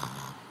Part.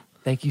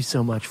 Thank you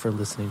so much for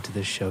listening to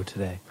this show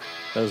today.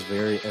 That was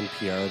very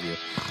NPR of you.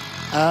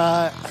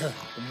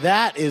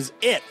 That is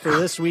it for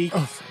this week.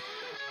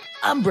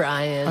 I'm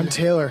Brian. I'm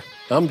Taylor.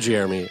 I'm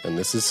Jeremy, and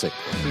this is Sick Boy.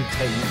 You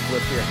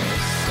flip your hair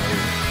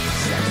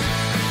so sexy.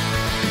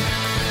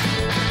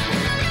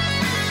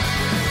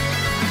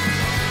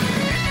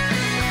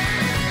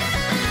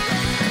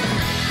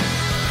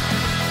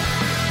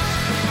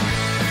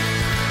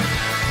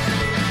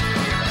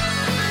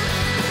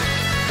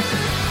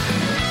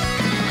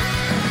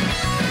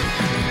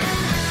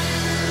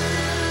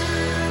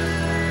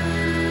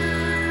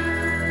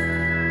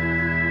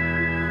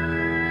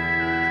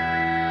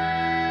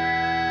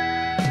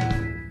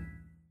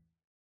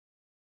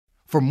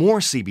 For more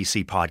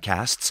CBC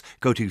podcasts,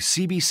 go to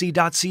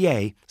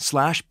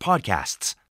cbc.ca/podcasts.